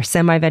veggies, are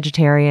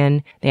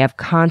semi-vegetarian. They have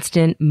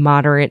constant,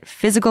 moderate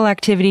physical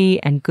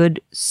activity and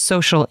good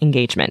social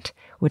engagement,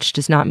 which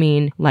does not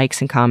mean likes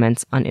and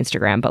comments on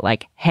Instagram, but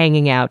like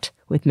hanging out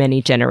with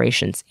many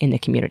generations in the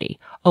community.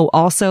 Oh,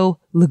 also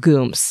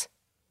legumes.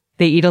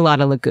 They eat a lot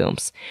of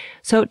legumes.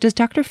 So does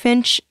Dr.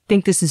 Finch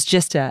think this is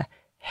just a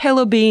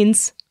hello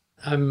beans?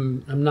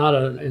 I'm not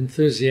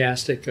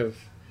enthusiastic of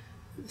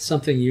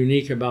something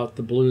unique about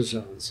the blue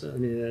zones. I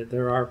mean,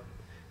 there are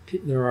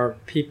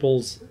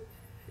peoples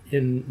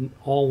in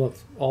all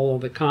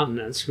of the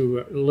continents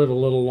who live a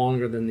little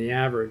longer than the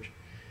average,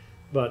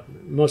 but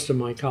most of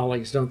my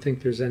colleagues don't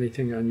think there's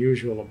anything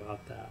unusual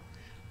about that.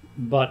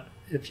 But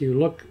if you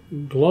look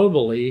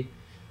globally,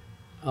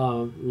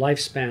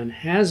 lifespan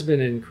has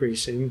been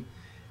increasing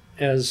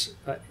as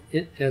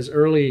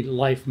early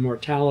life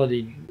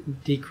mortality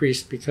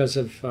decreased because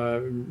of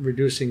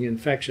reducing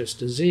infectious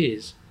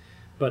disease.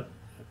 But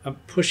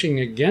pushing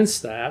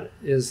against that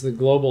is the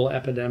global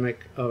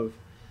epidemic of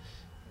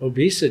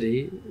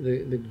obesity,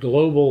 the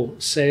global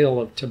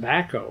sale of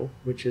tobacco,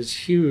 which is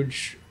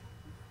huge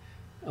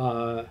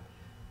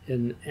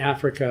in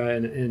Africa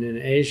and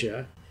in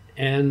Asia,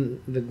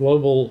 and the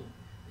global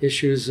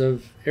issues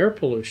of air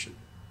pollution,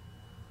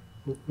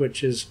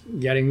 which is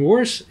getting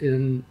worse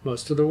in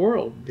most of the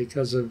world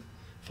because of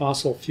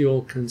fossil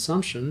fuel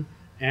consumption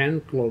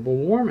and global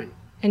warming.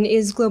 And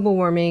is global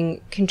warming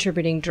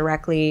contributing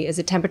directly, is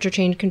it temperature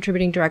change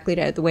contributing directly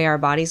to the way our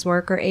bodies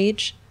work or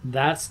age?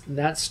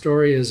 That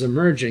story is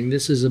emerging.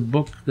 This is a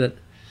book that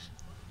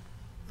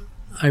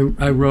I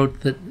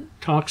wrote that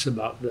talks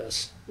about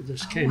this.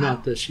 This came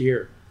out this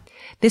year.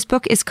 This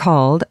book is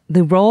called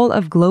The Role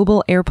of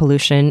Global Air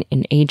Pollution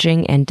in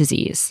Aging and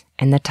Disease,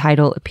 and the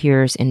title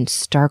appears in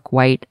stark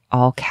white,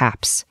 all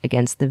caps,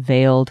 against the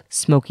veiled,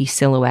 smoky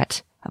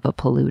silhouette of a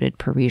polluted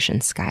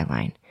Parisian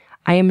skyline.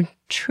 I am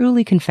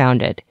truly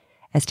confounded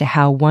as to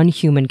how one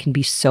human can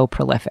be so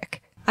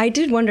prolific. I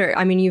did wonder,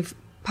 I mean, you've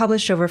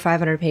published over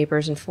 500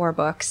 papers in 4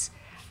 books.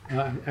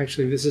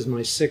 Actually, this is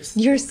my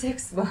 6th. Your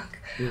 6th book.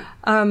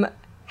 Yeah.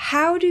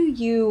 How do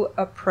you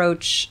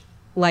approach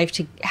life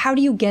how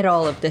do you get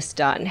all of this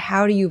done?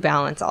 How do you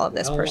balance all of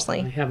this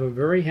personally? I have a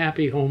very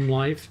happy home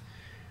life.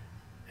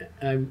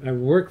 I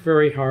work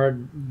very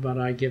hard, but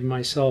I give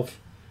myself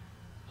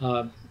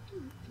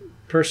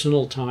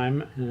personal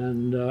time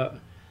and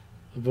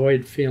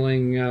avoid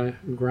feeling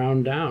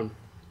ground down.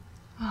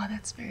 Oh,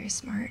 that's very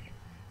smart.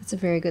 That's a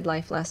very good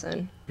life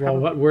lesson. Well,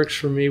 what works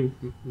for me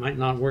might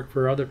not work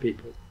for other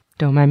people.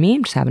 Don't mind me,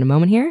 I'm just having a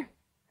moment here,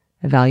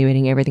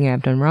 evaluating everything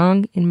I've done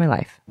wrong in my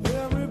life.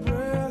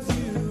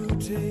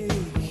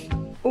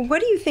 What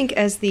do you think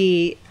as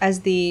the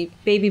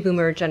baby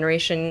boomer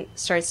generation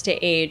starts to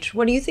age,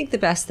 what do you think the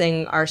best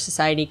thing our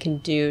society can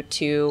do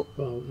to...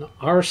 Well,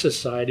 our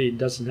society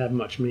doesn't have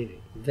much meaning.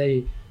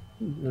 There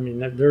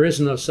is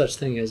no such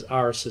thing as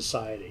our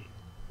society,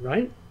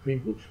 right? I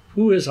mean,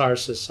 who is our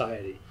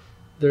society?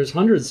 There's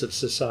hundreds of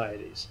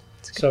societies.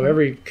 So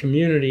every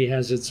community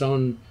has its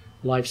own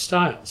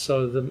lifestyle.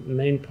 So the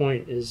main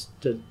point is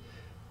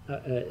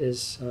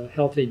a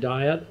healthy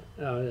diet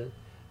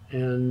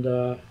and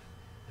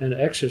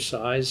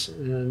exercise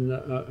and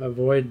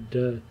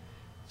avoid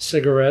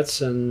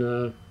cigarettes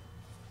and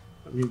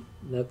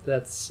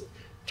that's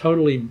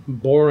totally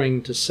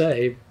boring to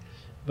say,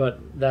 but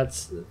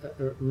that's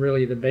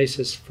really the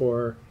basis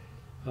for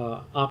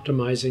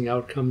optimizing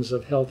outcomes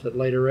of health at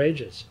later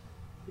ages.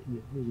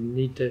 You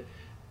need to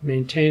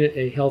maintain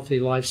a healthy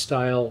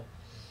lifestyle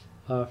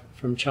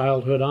from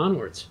childhood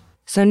onwards.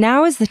 So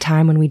now is the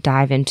time when we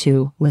dive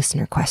into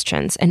listener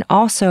questions. And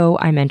also,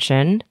 I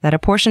mentioned that a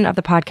portion of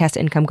the podcast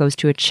income goes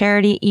to a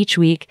charity each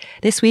week.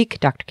 This week,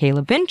 Dr.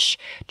 Caleb Finch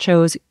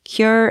chose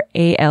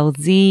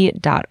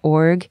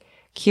curealz.org.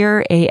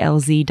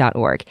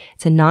 curealz.org.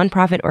 It's a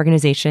nonprofit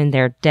organization.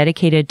 They're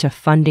dedicated to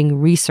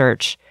funding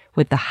research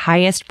with the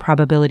highest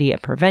probability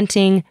of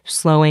preventing,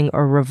 slowing,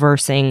 or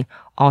reversing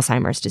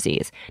Alzheimer's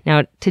disease.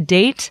 Now, to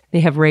date,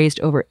 they have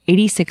raised over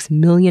 $86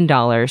 million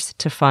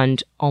to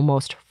fund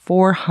almost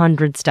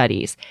 400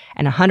 studies,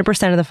 and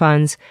 100% of the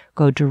funds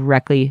go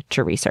directly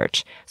to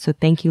research. So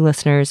thank you,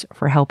 listeners,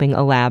 for helping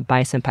a lab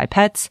buy some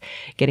pipettes,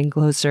 getting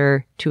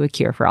closer to a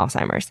cure for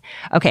Alzheimer's.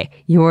 Okay,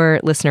 your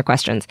listener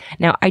questions.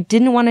 Now, I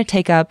didn't want to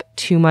take up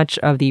too much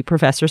of the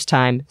professor's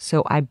time,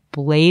 so I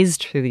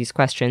blazed through these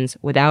questions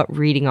without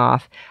reading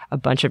off a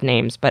bunch of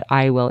names, but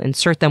I will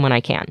insert them when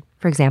I can.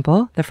 For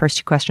example, the first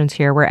 2 questions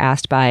here were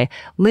asked by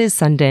Liz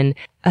Sundin,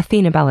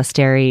 Athena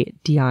Ballesteri,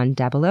 Dion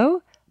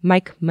Dabilo,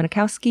 Mike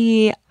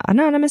Monikowski,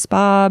 Anonymous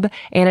Bob,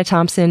 Anna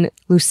Thompson,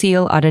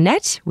 Lucille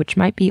Audinette, which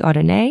might be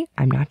Audinay,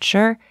 I'm not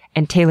sure,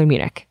 and Taylor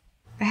Munich.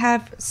 I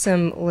have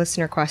some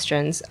listener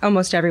questions.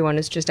 Almost everyone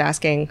is just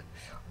asking,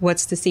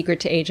 what's the secret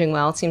to aging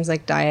well? It seems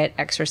like diet,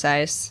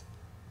 exercise,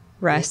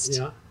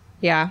 rest.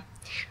 Yeah.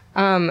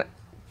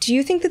 Do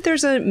you think that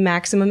there's a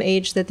maximum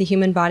age that the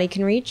human body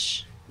can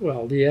reach?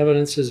 Well, the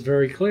evidence is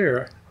very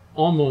clear.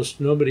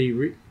 Almost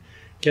nobody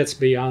gets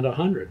beyond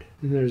 100.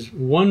 And there's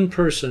one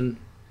person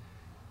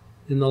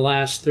in the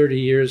last 30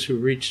 years who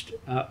reached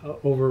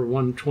over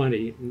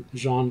 120,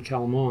 Jean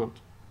Calment.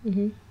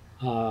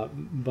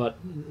 But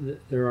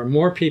there are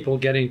more people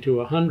getting to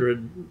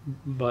 100,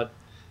 but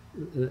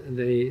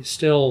they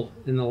still,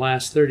 in the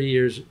last 30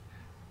 years,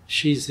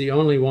 she's the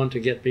only one to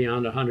get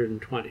beyond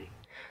 120.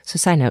 So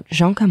side note,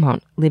 Jean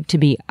Calment lived to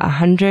be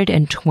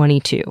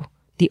 122,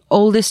 the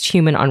oldest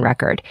human on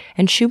record.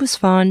 And she was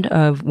fond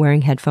of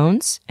wearing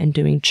headphones and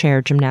doing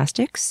chair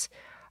gymnastics,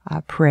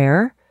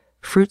 prayer,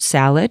 fruit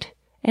salad,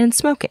 and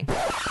smoking.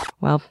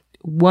 Well,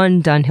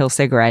 one Dunhill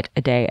cigarette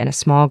a day and a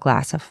small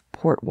glass of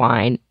port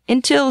wine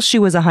until she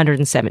was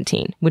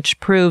 117, which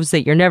proves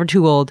that you're never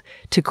too old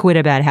to quit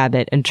a bad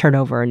habit and turn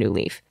over a new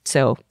leaf.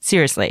 So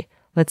seriously,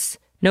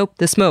 nope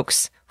the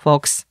smokes,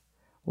 folks.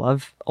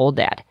 Love old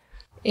dad.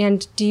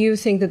 And do you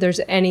think that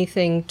there's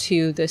anything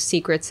to the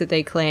secrets that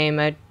they claim?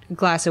 A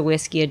glass of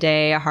whiskey a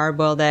day, a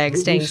hard-boiled egg,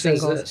 staying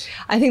single.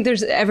 I think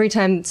there's every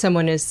time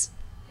someone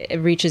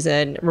reaches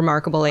a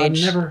remarkable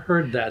age. I've never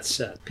heard that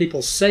said.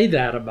 People say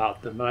that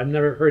about them, but I've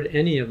never heard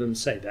any of them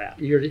say that.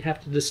 You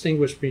have to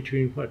distinguish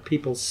between what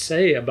people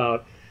say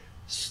about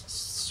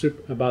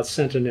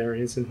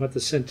centenarians and what the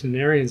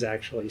centenarians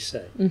actually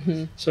say.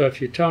 Mm-hmm. So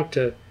if you talk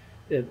to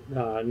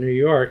New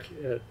York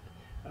at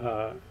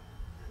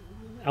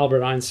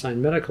Albert Einstein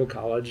Medical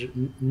College,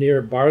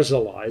 Nir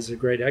Barzilai is a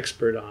great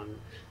expert on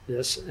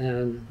this,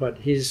 and what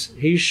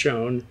he's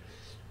shown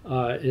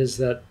is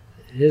that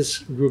his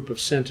group of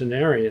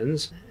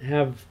centenarians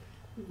have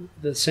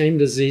the same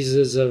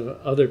diseases of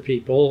other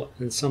people,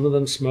 and some of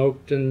them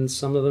smoked and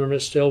some of them are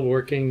still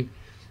working.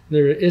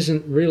 There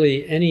isn't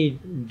really any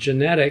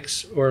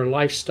genetics or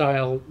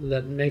lifestyle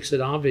that makes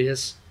it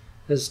obvious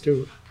as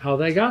to how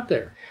they got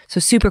there. So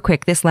super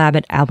quick, this lab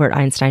at Albert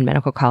Einstein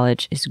Medical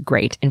College is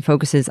great and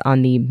focuses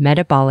on the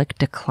metabolic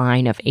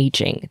decline of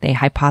aging. They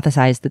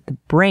hypothesize that the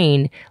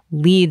brain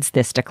leads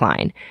this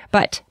decline.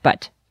 But,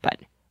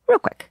 real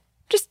quick,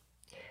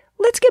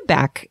 let's get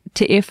back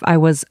to if I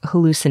was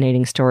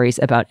hallucinating stories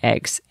about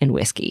eggs and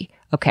whiskey.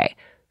 Okay,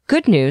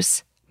 good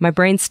news. My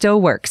brain still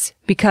works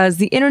because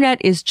the internet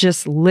is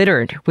just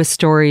littered with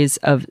stories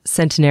of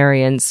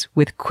centenarians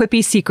with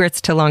quippy secrets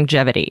to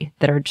longevity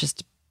that are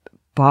just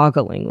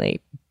bogglingly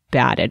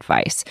bad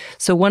advice.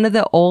 So one of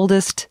the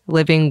oldest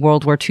living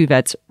World War II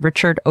vets,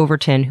 Richard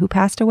Overton, who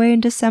passed away in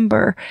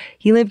December,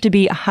 he lived to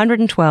be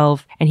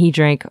 112 and he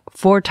drank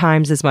 4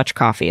 times as much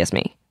coffee as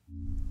me.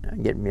 I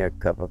get me a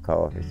cup of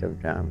coffee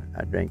sometimes.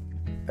 I drink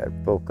about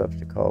 4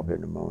 cups of coffee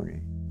in the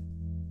morning.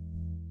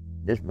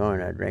 This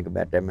morning I drank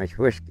about that much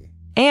whiskey.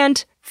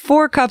 And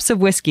 4 cups of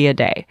whiskey a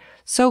day.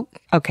 So,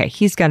 okay,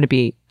 he's got to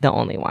be the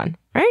only one,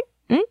 right?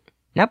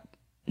 Nope.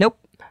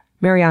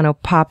 Mariano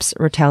Pops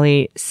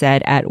Rotelli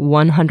said at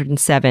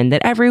 107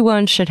 that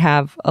everyone should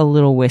have a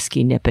little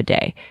whiskey nip a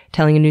day,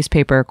 telling a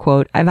newspaper,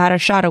 quote, "I've had a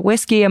shot of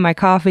whiskey in my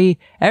coffee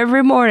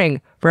every morning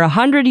for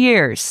 100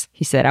 years.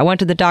 He said, I went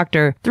to the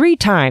doctor 3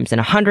 times in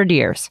 100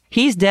 years.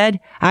 He's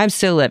dead. I'm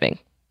still living.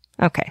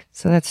 Okay,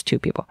 so that's 2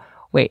 people.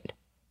 Wait.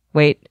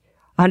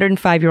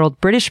 105-year-old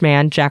British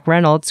man Jack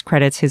Reynolds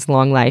credits his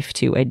long life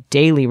to a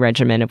daily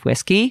regimen of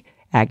whiskey.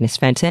 Agnes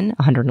Fenton,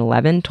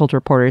 111, told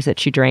reporters that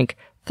she drank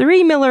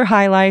 3 Miller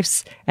High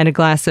Lifes and a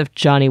glass of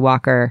Johnny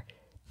Walker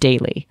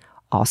daily.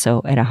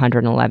 Also at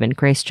 111,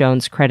 Grace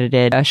Jones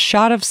credited a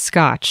shot of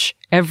scotch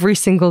every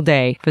single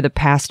day for the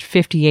past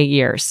 58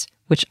 years,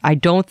 which I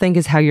don't think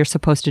is how you're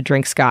supposed to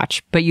drink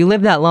scotch. But you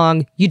live that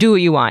long, you do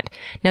what you want.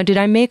 Now, did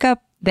I make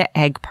up the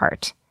egg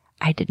part?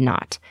 I did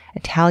not.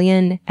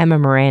 Italian Emma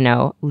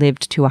Moreno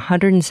lived to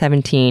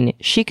 117.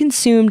 She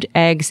consumed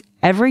eggs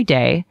every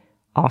day,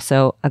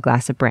 also a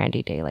glass of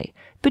brandy daily.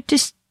 But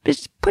just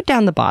put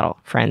down the bottle,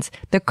 friends.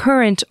 The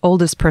current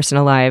oldest person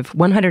alive,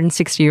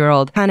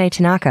 160-year-old Kane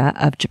Tanaka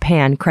of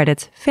Japan,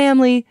 credits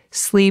family,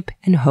 sleep,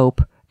 and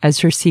hope as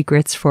her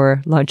secrets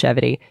for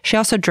longevity. She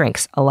also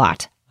drinks a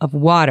lot of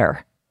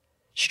water.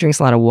 She drinks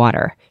a lot of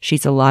water. She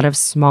eats a lot of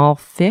small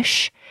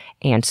fish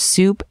and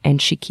soup, and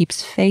she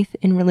keeps faith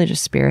in religious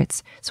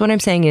spirits. So what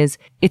I'm saying is,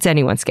 it's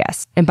anyone's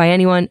guess. And by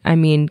anyone, I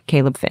mean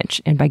Caleb Finch.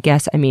 And by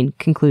guess, I mean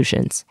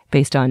conclusions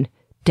based on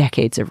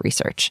decades of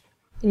research.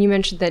 And you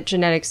mentioned that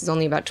genetics is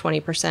only about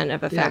 20%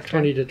 of a factor.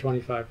 20 to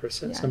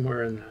 25%,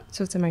 somewhere in that.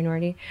 So it's a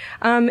minority.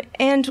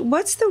 And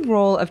what's the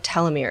role of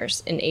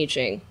telomeres in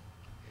aging?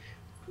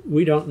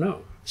 We don't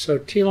know. So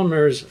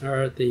telomeres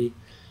are at the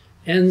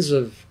ends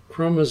of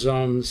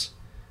chromosomes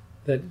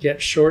that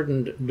get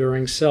shortened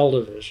during cell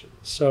division.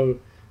 So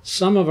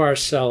some of our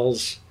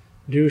cells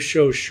do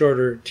show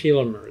shorter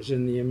telomeres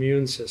in the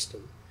immune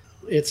system.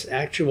 Its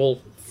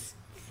actual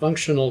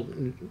functional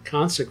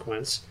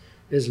consequence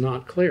is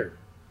not clear.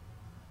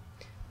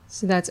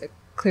 So that's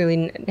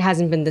clearly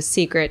hasn't been the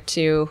secret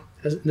to...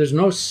 There's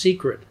no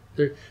secret.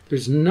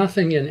 There's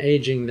nothing in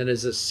aging that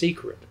is a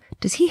secret.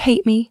 Does he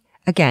hate me?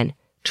 Again,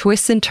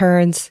 twists and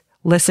turns.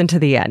 Listen to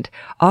the end.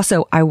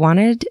 Also, I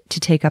wanted to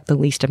take up the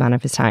least amount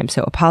of his time,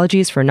 so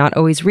apologies for not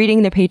always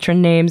reading the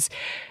patron names.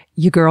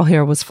 Your girl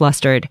here was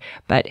flustered,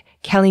 but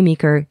Kelly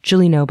Meeker,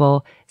 Julie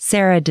Noble,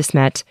 Sarah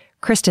Desmet,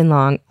 Kristen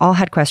Long all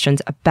had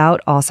questions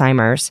about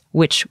Alzheimer's,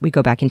 which we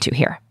go back into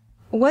here.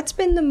 What's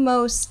been the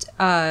most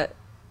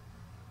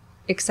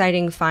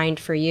exciting find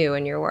for you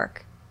in your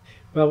work?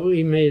 Well,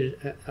 we made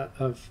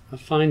a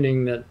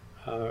finding that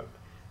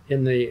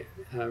in the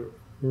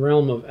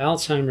realm of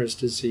Alzheimer's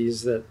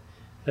disease that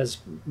has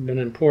been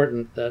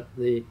important, that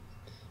the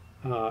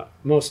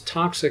most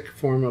toxic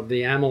form of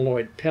the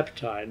amyloid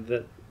peptide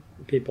that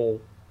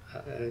people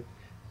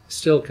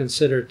still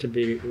consider to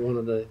be one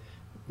of the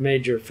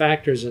major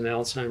factors in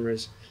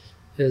Alzheimer's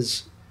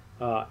is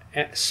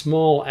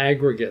small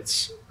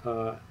aggregates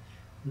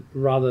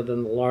rather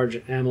than the large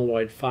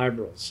amyloid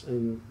fibrils.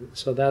 And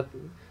so that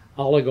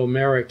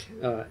oligomeric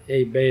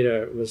A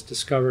beta was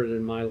discovered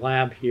in my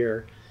lab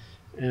here,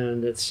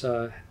 and it's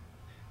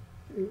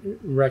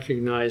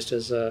recognized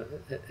as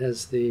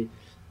the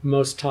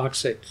most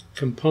toxic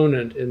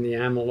component in the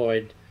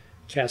amyloid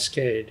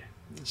cascade.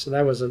 So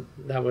that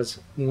was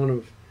one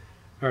of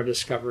our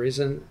discoveries.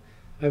 And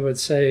I would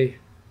say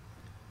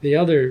the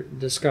other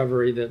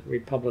discovery that we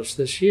published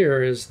this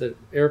year is that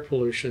air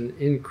pollution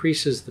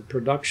increases the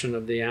production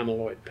of the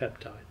amyloid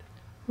peptide.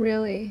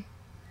 Really?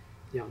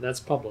 Yeah, that's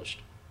published.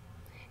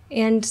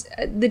 And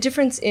the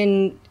difference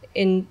in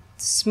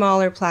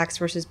smaller plaques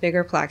versus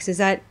bigger plaques, does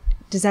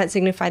that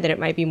signify that it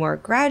might be more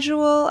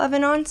gradual of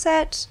an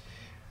onset?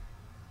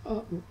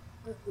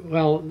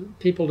 Well,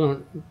 people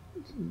don't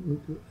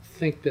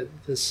think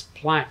that this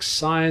plaque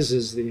size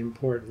is the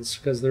importance,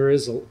 because there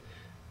is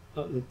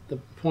the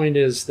point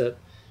is that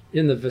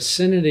in the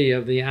vicinity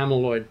of the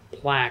amyloid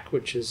plaque,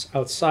 which is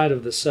outside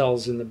of the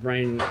cells in the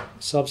brain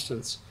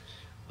substance,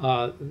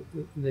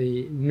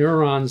 the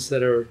neurons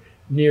that are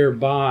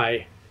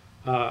nearby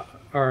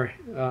are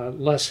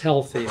less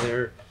healthy.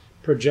 Their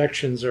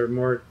projections are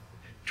more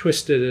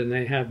twisted and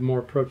they have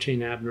more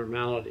protein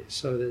abnormalities.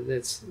 So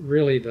it's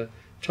really the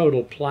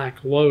total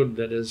plaque load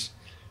that is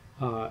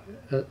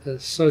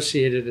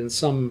associated in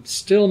some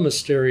still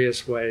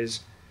mysterious ways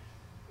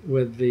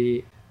with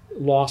the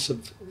loss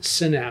of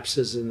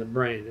synapses in the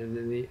brain. And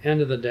in the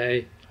end of the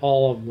day,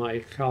 all of my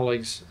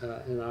colleagues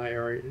and I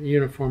are in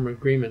uniform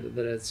agreement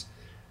that it's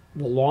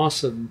the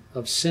loss of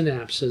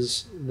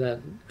synapses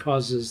that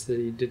causes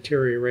the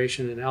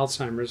deterioration in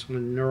Alzheimer's,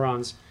 when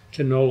neurons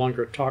can no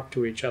longer talk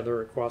to each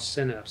other across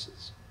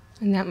synapses.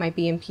 And that might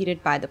be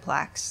impeded by the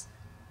plaques,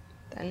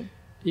 then?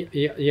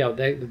 Yeah,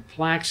 the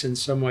plaques in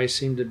some way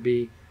seem to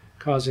be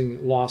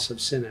causing loss of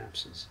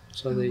synapses.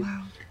 So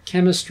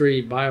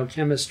chemistry,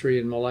 biochemistry,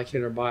 and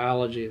molecular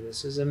biology of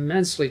this is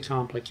immensely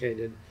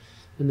complicated,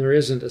 and there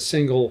isn't a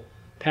single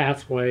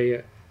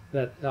pathway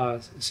that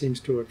seems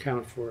to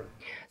account for it.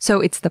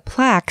 So it's the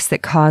plaques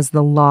that cause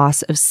the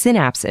loss of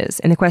synapses.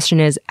 And the question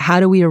is, how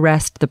do we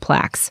arrest the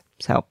plaques?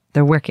 So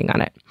they're working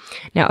on it.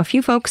 Now, a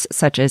few folks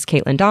such as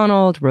Caitlin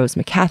Donald, Rose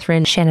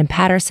McCatherine, Shannon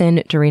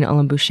Patterson, Doreen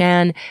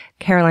Ullambouchan,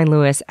 Caroline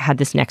Lewis had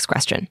this next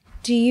question.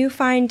 Do you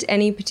find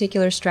any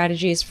particular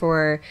strategies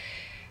for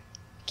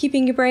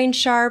keeping your brain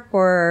sharp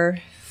or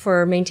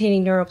for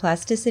maintaining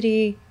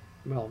neuroplasticity?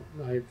 Well,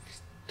 I've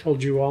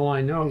told you all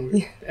I know.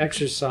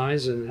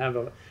 Exercise and have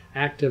an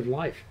active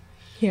life.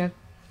 Yeah.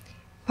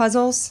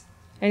 Puzzles?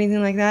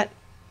 Anything like that?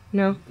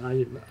 No?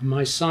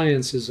 My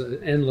science is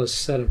an endless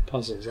set of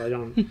puzzles. I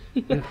don't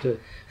have to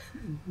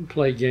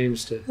play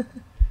games to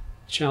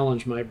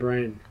challenge my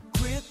brain.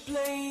 Quit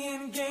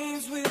playing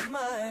games with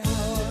my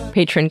heart.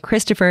 Patron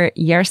Christopher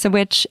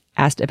Yersowich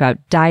asked about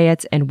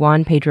diets, and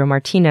Juan Pedro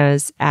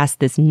Martinez asked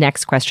this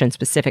next question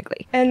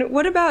specifically. And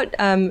what about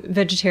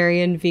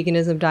vegetarian,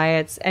 veganism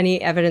diets?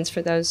 Any evidence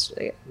for those?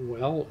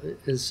 Well,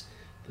 the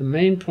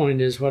main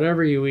point is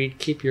whatever you eat,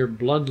 keep your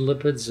blood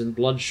lipids and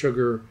blood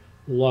sugar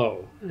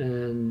low.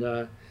 And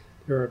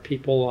there are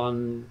people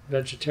on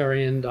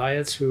vegetarian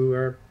diets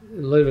who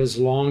live as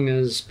long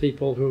as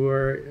people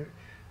who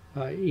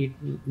eat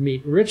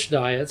meat-rich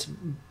diets,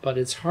 but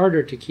it's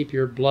harder to keep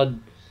your blood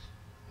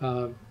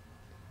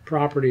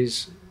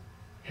properties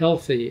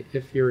healthy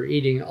if you're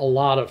eating a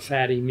lot of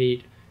fatty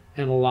meat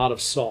and a lot of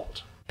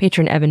salt.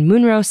 Patron Evan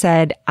Munro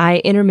said, I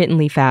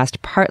intermittently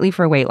fast partly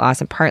for weight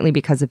loss and partly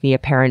because of the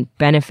apparent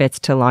benefits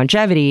to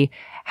longevity.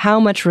 How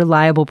much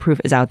reliable proof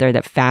is out there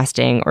that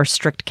fasting or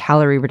strict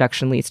calorie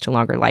reduction leads to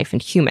longer life in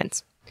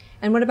humans?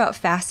 And what about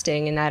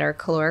fasting and that or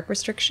caloric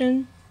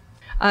restriction?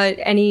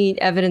 Any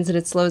evidence that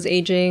it slows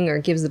aging or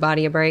gives the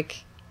body a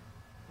break?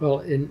 Well,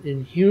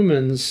 in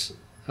humans,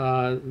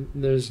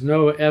 there's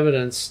no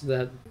evidence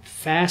that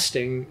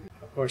fasting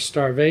or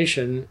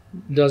starvation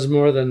does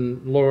more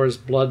than lowers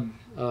blood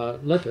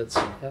lipids.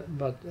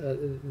 But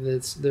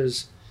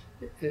there's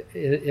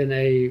in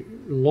a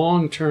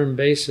long-term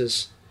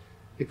basis,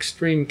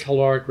 extreme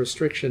caloric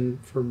restriction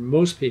for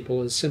most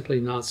people is simply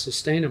not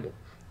sustainable.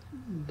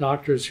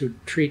 Doctors who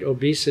treat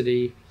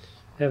obesity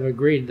have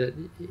agreed that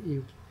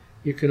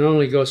you can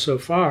only go so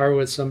far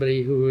with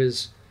somebody who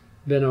has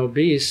been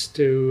obese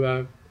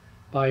to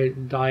by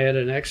diet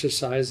and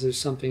exercise. There's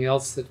something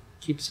else that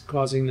keeps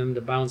causing them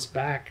to bounce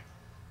back.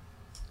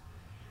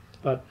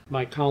 But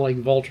my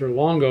colleague Walter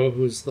Longo,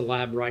 who's the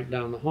lab right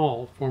down the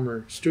hall,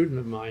 former student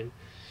of mine,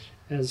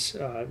 has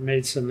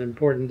made some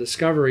important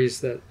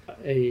discoveries that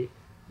a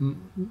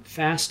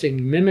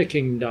fasting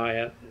mimicking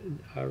diet,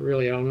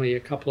 really only a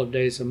couple of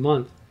days a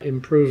month,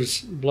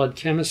 improves blood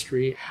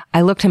chemistry.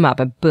 I looked him up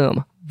and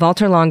boom,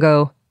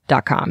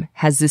 ValterLongo.com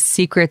has the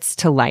secrets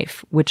to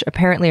life, which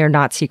apparently are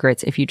not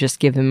secrets if you just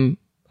give them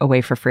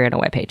away for free on a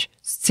webpage.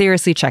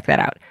 Seriously, check that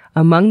out.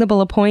 Among the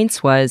bullet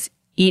points was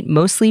eat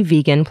mostly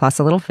vegan plus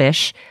a little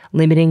fish,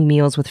 limiting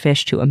meals with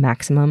fish to a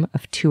maximum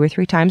of 2 or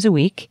 3 times a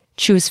week.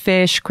 Choose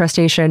fish,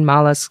 crustacean,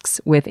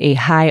 mollusks with a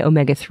high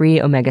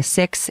omega-3,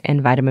 omega-6,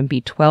 and vitamin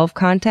B12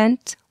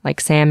 content, like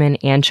salmon,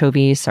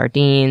 anchovies,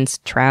 sardines,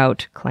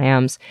 trout,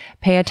 clams.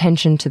 Pay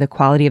attention to the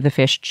quality of the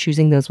fish,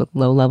 choosing those with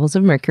low levels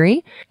of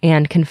mercury,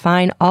 and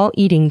confine all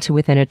eating to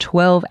within a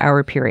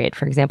 12-hour period.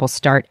 For example,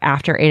 start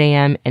after 8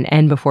 a.m. and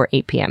end before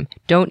 8 p.m.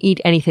 Don't eat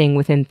anything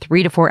within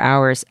 3 to 4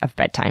 hours of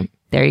bedtime.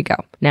 There you go.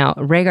 Now,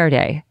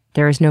 Regardez,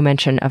 there is no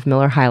mention of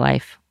Miller High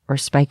Life or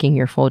spiking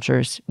your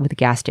Folgers with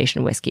gas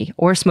station whiskey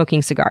or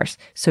smoking cigars.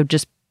 So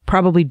just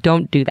probably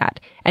don't do that.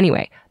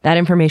 Anyway, that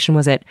information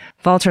was at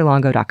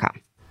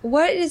ValterLongo.com.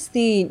 What is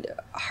the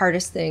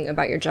hardest thing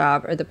about your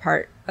job, or the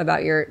part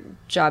about your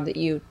job that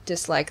you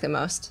dislike the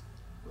most?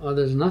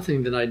 There's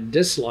nothing that I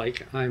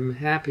dislike. I'm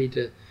happy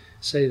to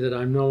say that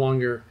I'm no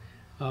longer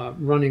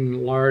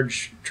running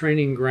large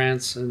training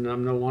grants, and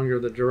I'm no longer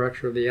the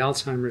director of the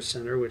Alzheimer's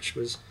Center, which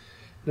was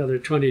another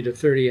 20 to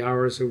 30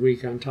 hours a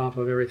week on top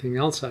of everything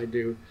else I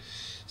do.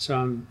 So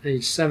I'm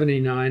age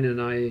 79, and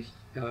I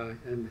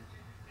am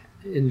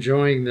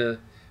enjoying the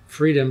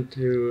freedom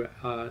to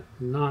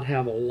not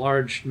have a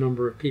large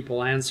number of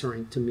people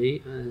answering to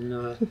me. And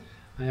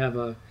I have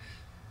a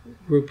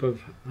group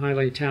of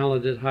highly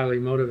talented, highly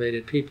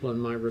motivated people in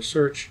my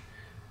research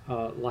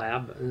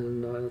lab,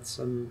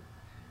 and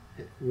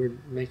we're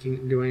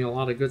doing a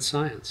lot of good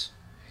science.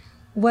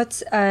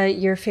 What's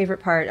your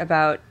favorite part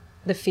about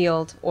the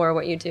field or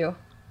what you do?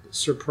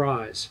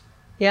 Surprise.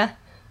 Yeah?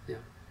 Yeah.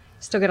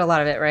 Still get a lot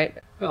of it, right?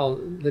 Well,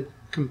 the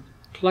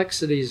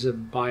complexities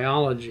of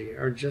biology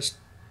are just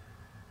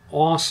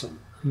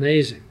awesome,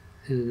 amazing.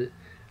 And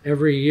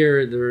every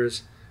year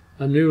there's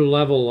a new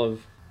level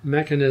of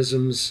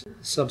mechanisms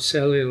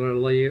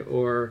subcellularly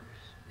or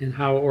in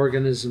how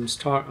organs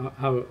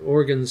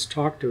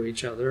talk to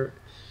each other.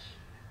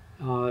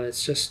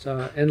 It's just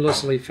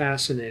endlessly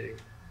fascinating.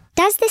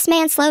 Does this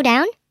man slow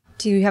down?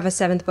 Do you have a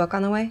 7th book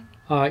on the way?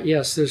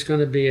 Yes, there's going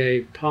to be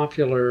a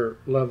popular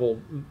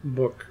level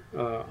book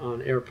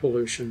on air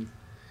pollution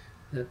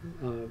that,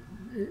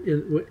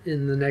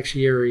 in the next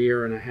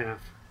year and a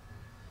half.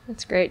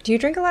 That's great. Do you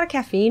drink a lot of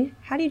caffeine?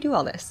 How do you do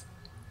all this?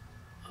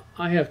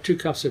 I have 2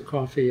 cups of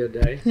coffee a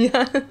day.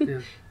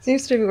 Yeah.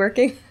 Seems to be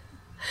working.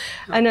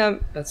 And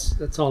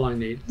that's all I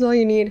need. That's all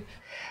you need.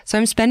 So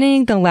I'm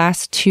spending the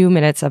last 2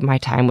 minutes of my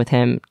time with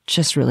him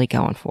just really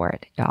going for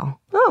it, y'all.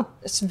 Oh,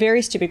 it's a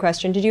very stupid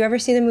question. Did you ever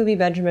see the movie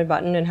Benjamin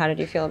Button, and how did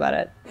you feel about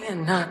it? We're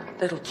not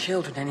little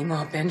children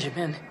anymore,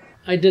 Benjamin.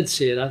 I did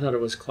see it. I thought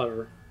it was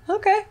clever.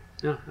 Okay.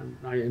 Yeah,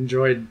 I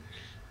enjoyed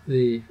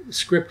the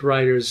script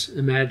writer's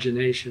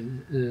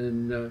imagination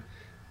and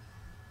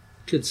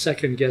could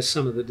second guess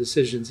some of the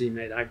decisions he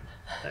made. I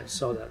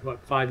saw that,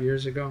 5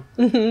 years ago?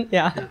 Mm-hmm,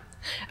 yeah.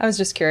 I was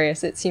just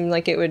curious. It seemed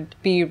like it would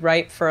be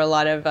ripe for a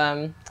lot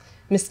of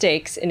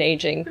mistakes in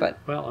aging, but...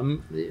 Well, I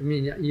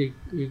mean, you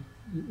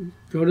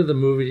go to the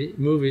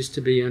movies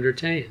to be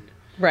entertained.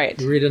 Right.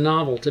 You read a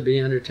novel to be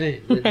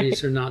entertained. Right.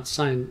 These are not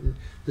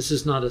This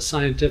is not a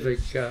scientific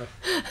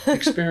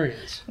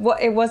experience. Well,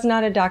 it was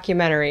not a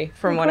documentary,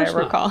 from what I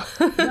recall.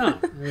 No,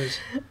 it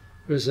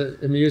was an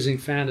amusing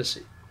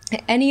fantasy.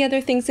 Any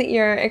other things that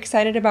you're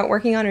excited about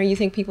working on, or you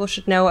think people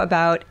should know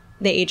about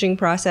the aging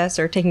process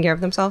or taking care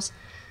of themselves?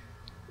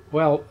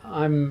 Well,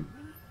 I'm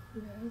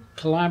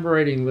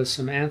collaborating with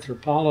some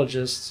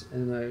anthropologists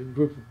and a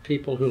group of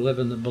people who live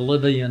in the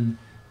Bolivian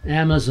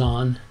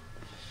Amazon.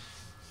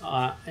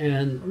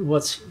 And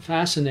what's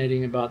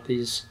fascinating about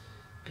these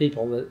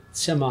people, the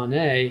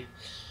Tsimane,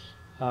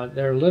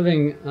 they're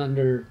living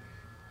under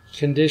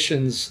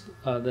conditions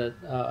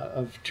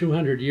of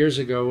 200 years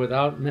ago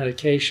without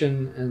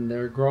medication, and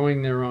they're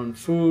growing their own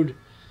food,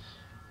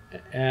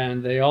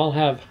 and they all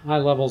have high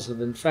levels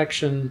of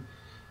infection.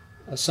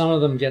 Some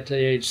of them get to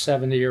age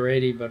 70 or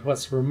 80, but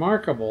what's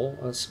remarkable,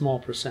 a small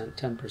percent,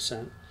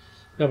 10%,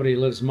 nobody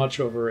lives much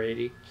over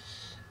 80.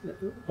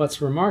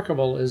 What's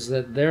remarkable is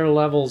that their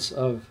levels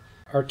of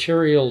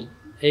arterial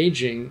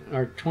aging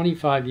are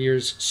 25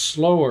 years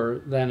slower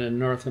than in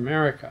North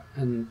America,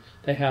 and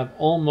they have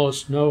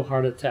almost no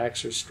heart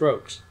attacks or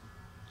strokes.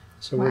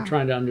 So We're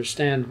trying to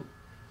understand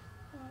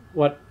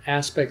what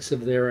aspects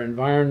of their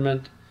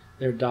environment,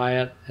 their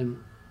diet,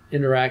 and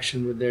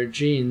interaction with their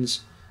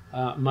genes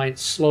might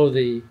slow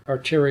the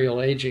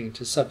arterial aging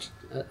to such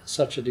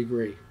a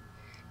degree.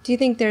 Do you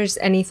think there's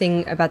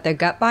anything about the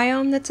gut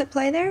biome that's at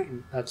play there?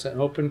 That's an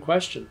open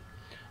question.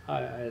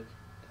 I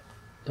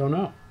don't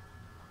know.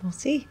 We'll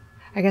see.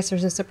 I guess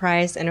there's a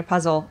surprise and a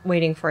puzzle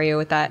waiting for you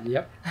with that.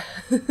 Yep.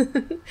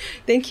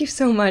 Thank you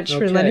so much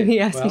for letting me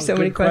ask you so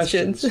many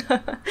questions.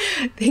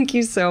 Thank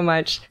you so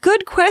much.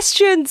 Good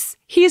questions.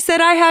 He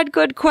said I had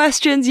good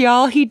questions,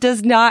 y'all. He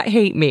does not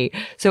hate me.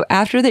 So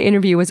after the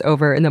interview was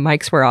over and the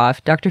mics were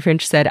off, Dr.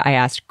 Finch said I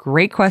asked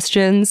great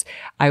questions.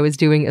 I was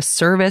doing a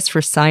service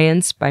for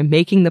science by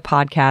making the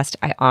podcast.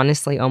 I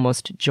honestly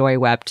almost joy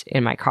wept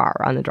in my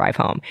car on the drive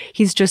home.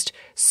 He's just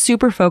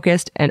super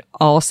focused and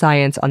all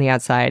science on the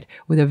outside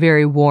with a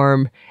very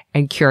warm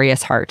and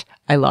curious heart.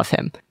 I love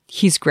him.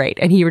 He's great.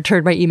 And he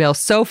returned my email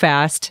so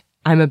fast.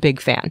 I'm a big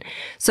fan.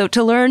 So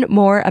to learn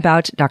more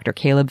about Dr.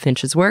 Caleb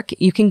Finch's work,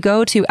 you can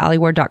go to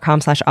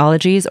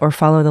alieward.com/ologies or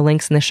follow the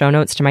links in the show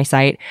notes to my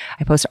site.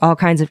 I post all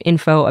kinds of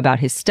info about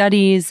his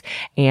studies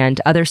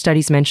and other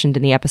studies mentioned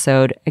in the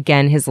episode.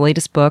 Again, his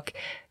latest book,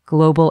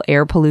 Global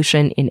Air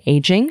Pollution in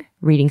Aging,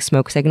 Reading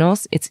Smoke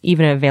Signals. It's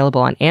even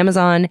available on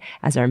Amazon,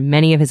 as are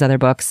many of his other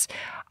books.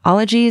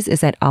 Ologies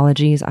is at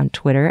Ologies on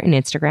Twitter and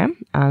Instagram.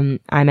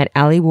 I'm at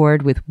Ali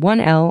Ward with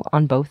one L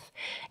on both.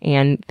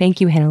 And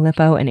thank you, Hannah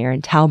Lippo and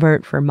Aaron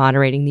Talbert, for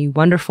moderating the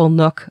wonderful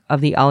Nook of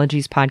the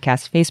Ologies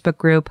podcast Facebook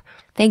group.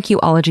 Thank you,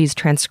 Ologies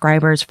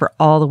transcribers, for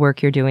all the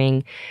work you're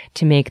doing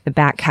to make the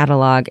back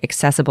catalog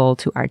accessible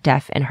to our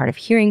deaf and hard of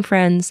hearing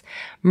friends.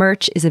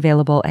 Merch is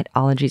available at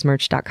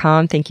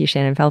ologiesmerch.com. Thank you,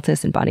 Shannon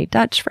Feltis and Bonnie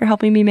Dutch, for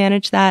helping me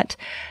manage that.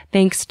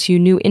 Thanks to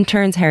new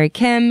interns Harry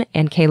Kim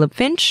and Caleb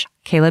Finch.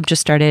 Caleb just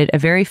started a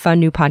very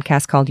fun new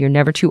podcast called You're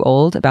Never Too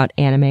Old about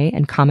anime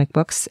and comic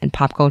books and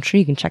pop culture.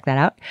 You can check that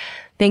out.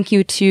 Thank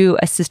you to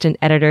assistant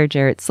editor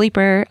Jarrett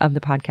Sleeper of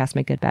the podcast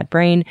My Good Bad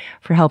Brain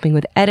for helping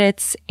with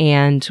edits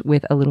and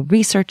with a little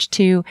research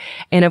too.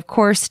 And of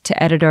course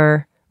to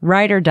editor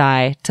Ride or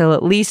Die till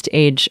at least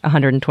age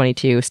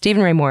 122,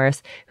 Stephen Ray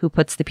Morris, who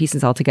puts the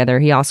pieces all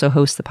together. He also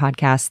hosts the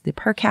podcast The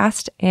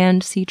Percast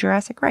and See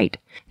Jurassic Right.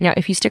 Now,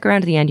 if you stick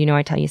around to the end, you know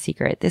I tell you a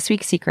secret. This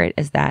week's secret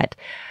is that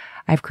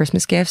I have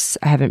Christmas gifts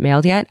I haven't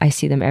mailed yet. I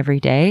see them every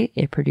day.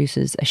 It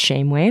produces a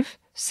shame wave.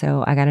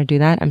 So I got to do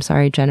that. I'm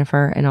sorry,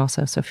 Jennifer, and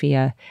also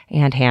Sophia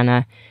and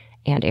Hannah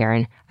and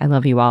Aaron. I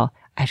love you all.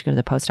 I have to go to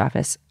the post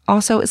office.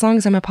 Also, as long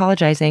as I'm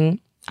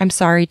apologizing, I'm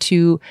sorry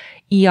to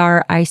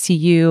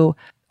ERICU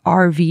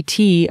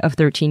RVT of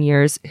 13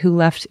 years who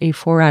left a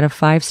 4 out of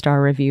 5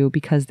 star review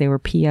because they were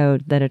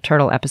PO'd that a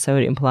turtle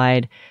episode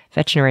implied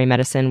veterinary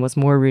medicine was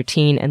more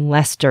routine and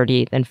less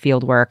dirty than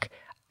field work.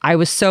 I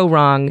was so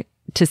wrong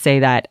to say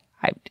that.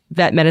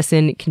 Vet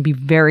medicine can be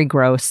very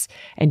gross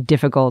and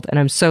difficult, and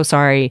I'm so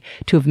sorry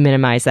to have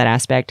minimized that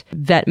aspect.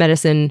 Vet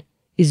medicine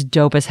is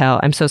dope as hell.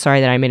 I'm so sorry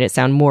that I made it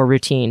sound more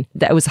routine.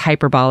 That was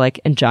hyperbolic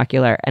and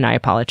jocular, and I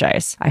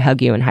apologize. I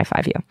hug you and high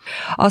five you.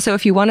 Also,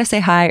 if you want to say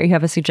hi or you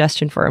have a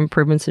suggestion for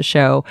improvements to the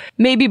show,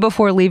 maybe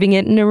before leaving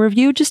it in a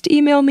review, just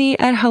email me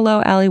at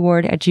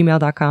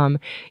helloalieward@gmail.com.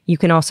 You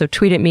can also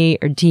tweet at me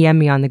or DM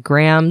me on the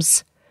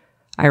grams.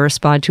 I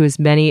respond to as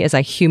many as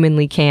I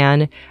humanly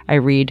can. I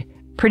read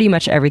pretty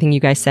much everything you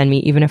guys send me,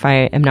 even if I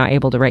am not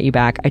able to write you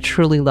back. I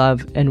truly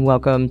love and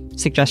welcome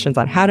suggestions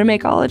on how to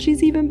make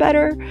Ologies even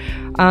better.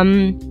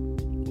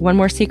 One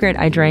more secret,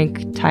 I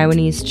drank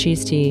Taiwanese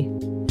cheese tea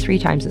 3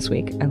 times this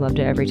week. I loved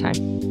it every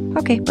time.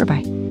 Okay,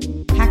 bye-bye.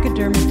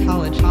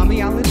 Pachydermatology,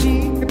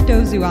 homeology,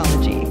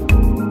 cryptozoology,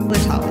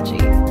 litology,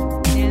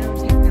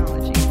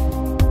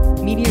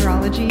 nanotechnology,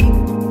 meteorology,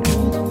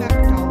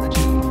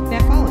 olfactology,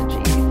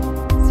 nephology,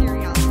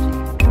 serology,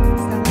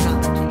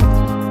 selenology.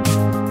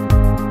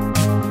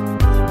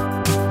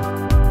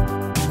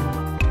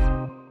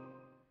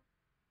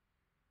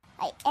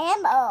 I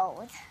am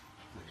old.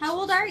 How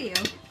old are you?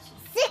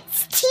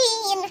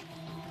 16.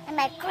 I'm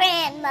my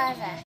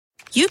grandmother.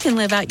 You can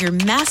live out your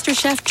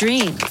MasterChef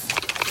dreams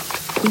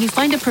when you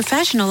find a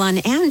professional on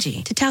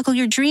Angie to tackle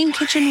your dream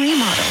kitchen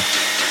remodel.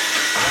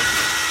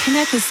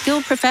 Connect with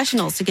skilled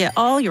professionals to get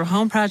all your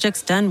home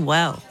projects done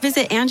well.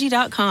 Visit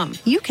Angie.com.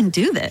 You can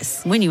do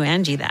this when you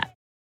Angie that.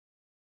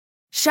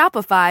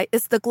 Shopify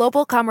is the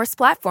global commerce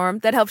platform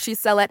that helps you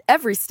sell at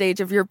every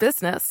stage of your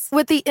business.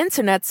 With the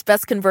internet's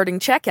best converting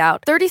checkout,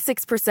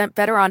 36%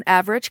 better on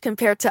average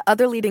compared to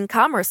other leading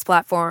commerce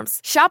platforms,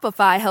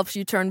 Shopify helps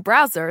you turn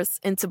browsers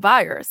into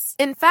buyers.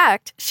 In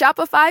fact,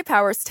 Shopify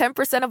powers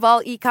 10% of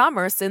all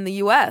e-commerce in the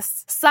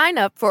U.S. Sign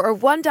up for a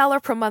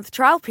 $1 per month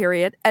trial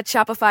period at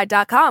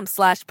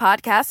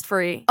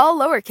shopify.com/podcastfree. All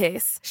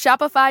lowercase,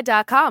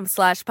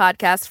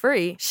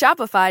 shopify.com/podcastfree,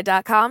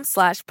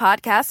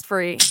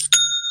 shopify.com/podcastfree.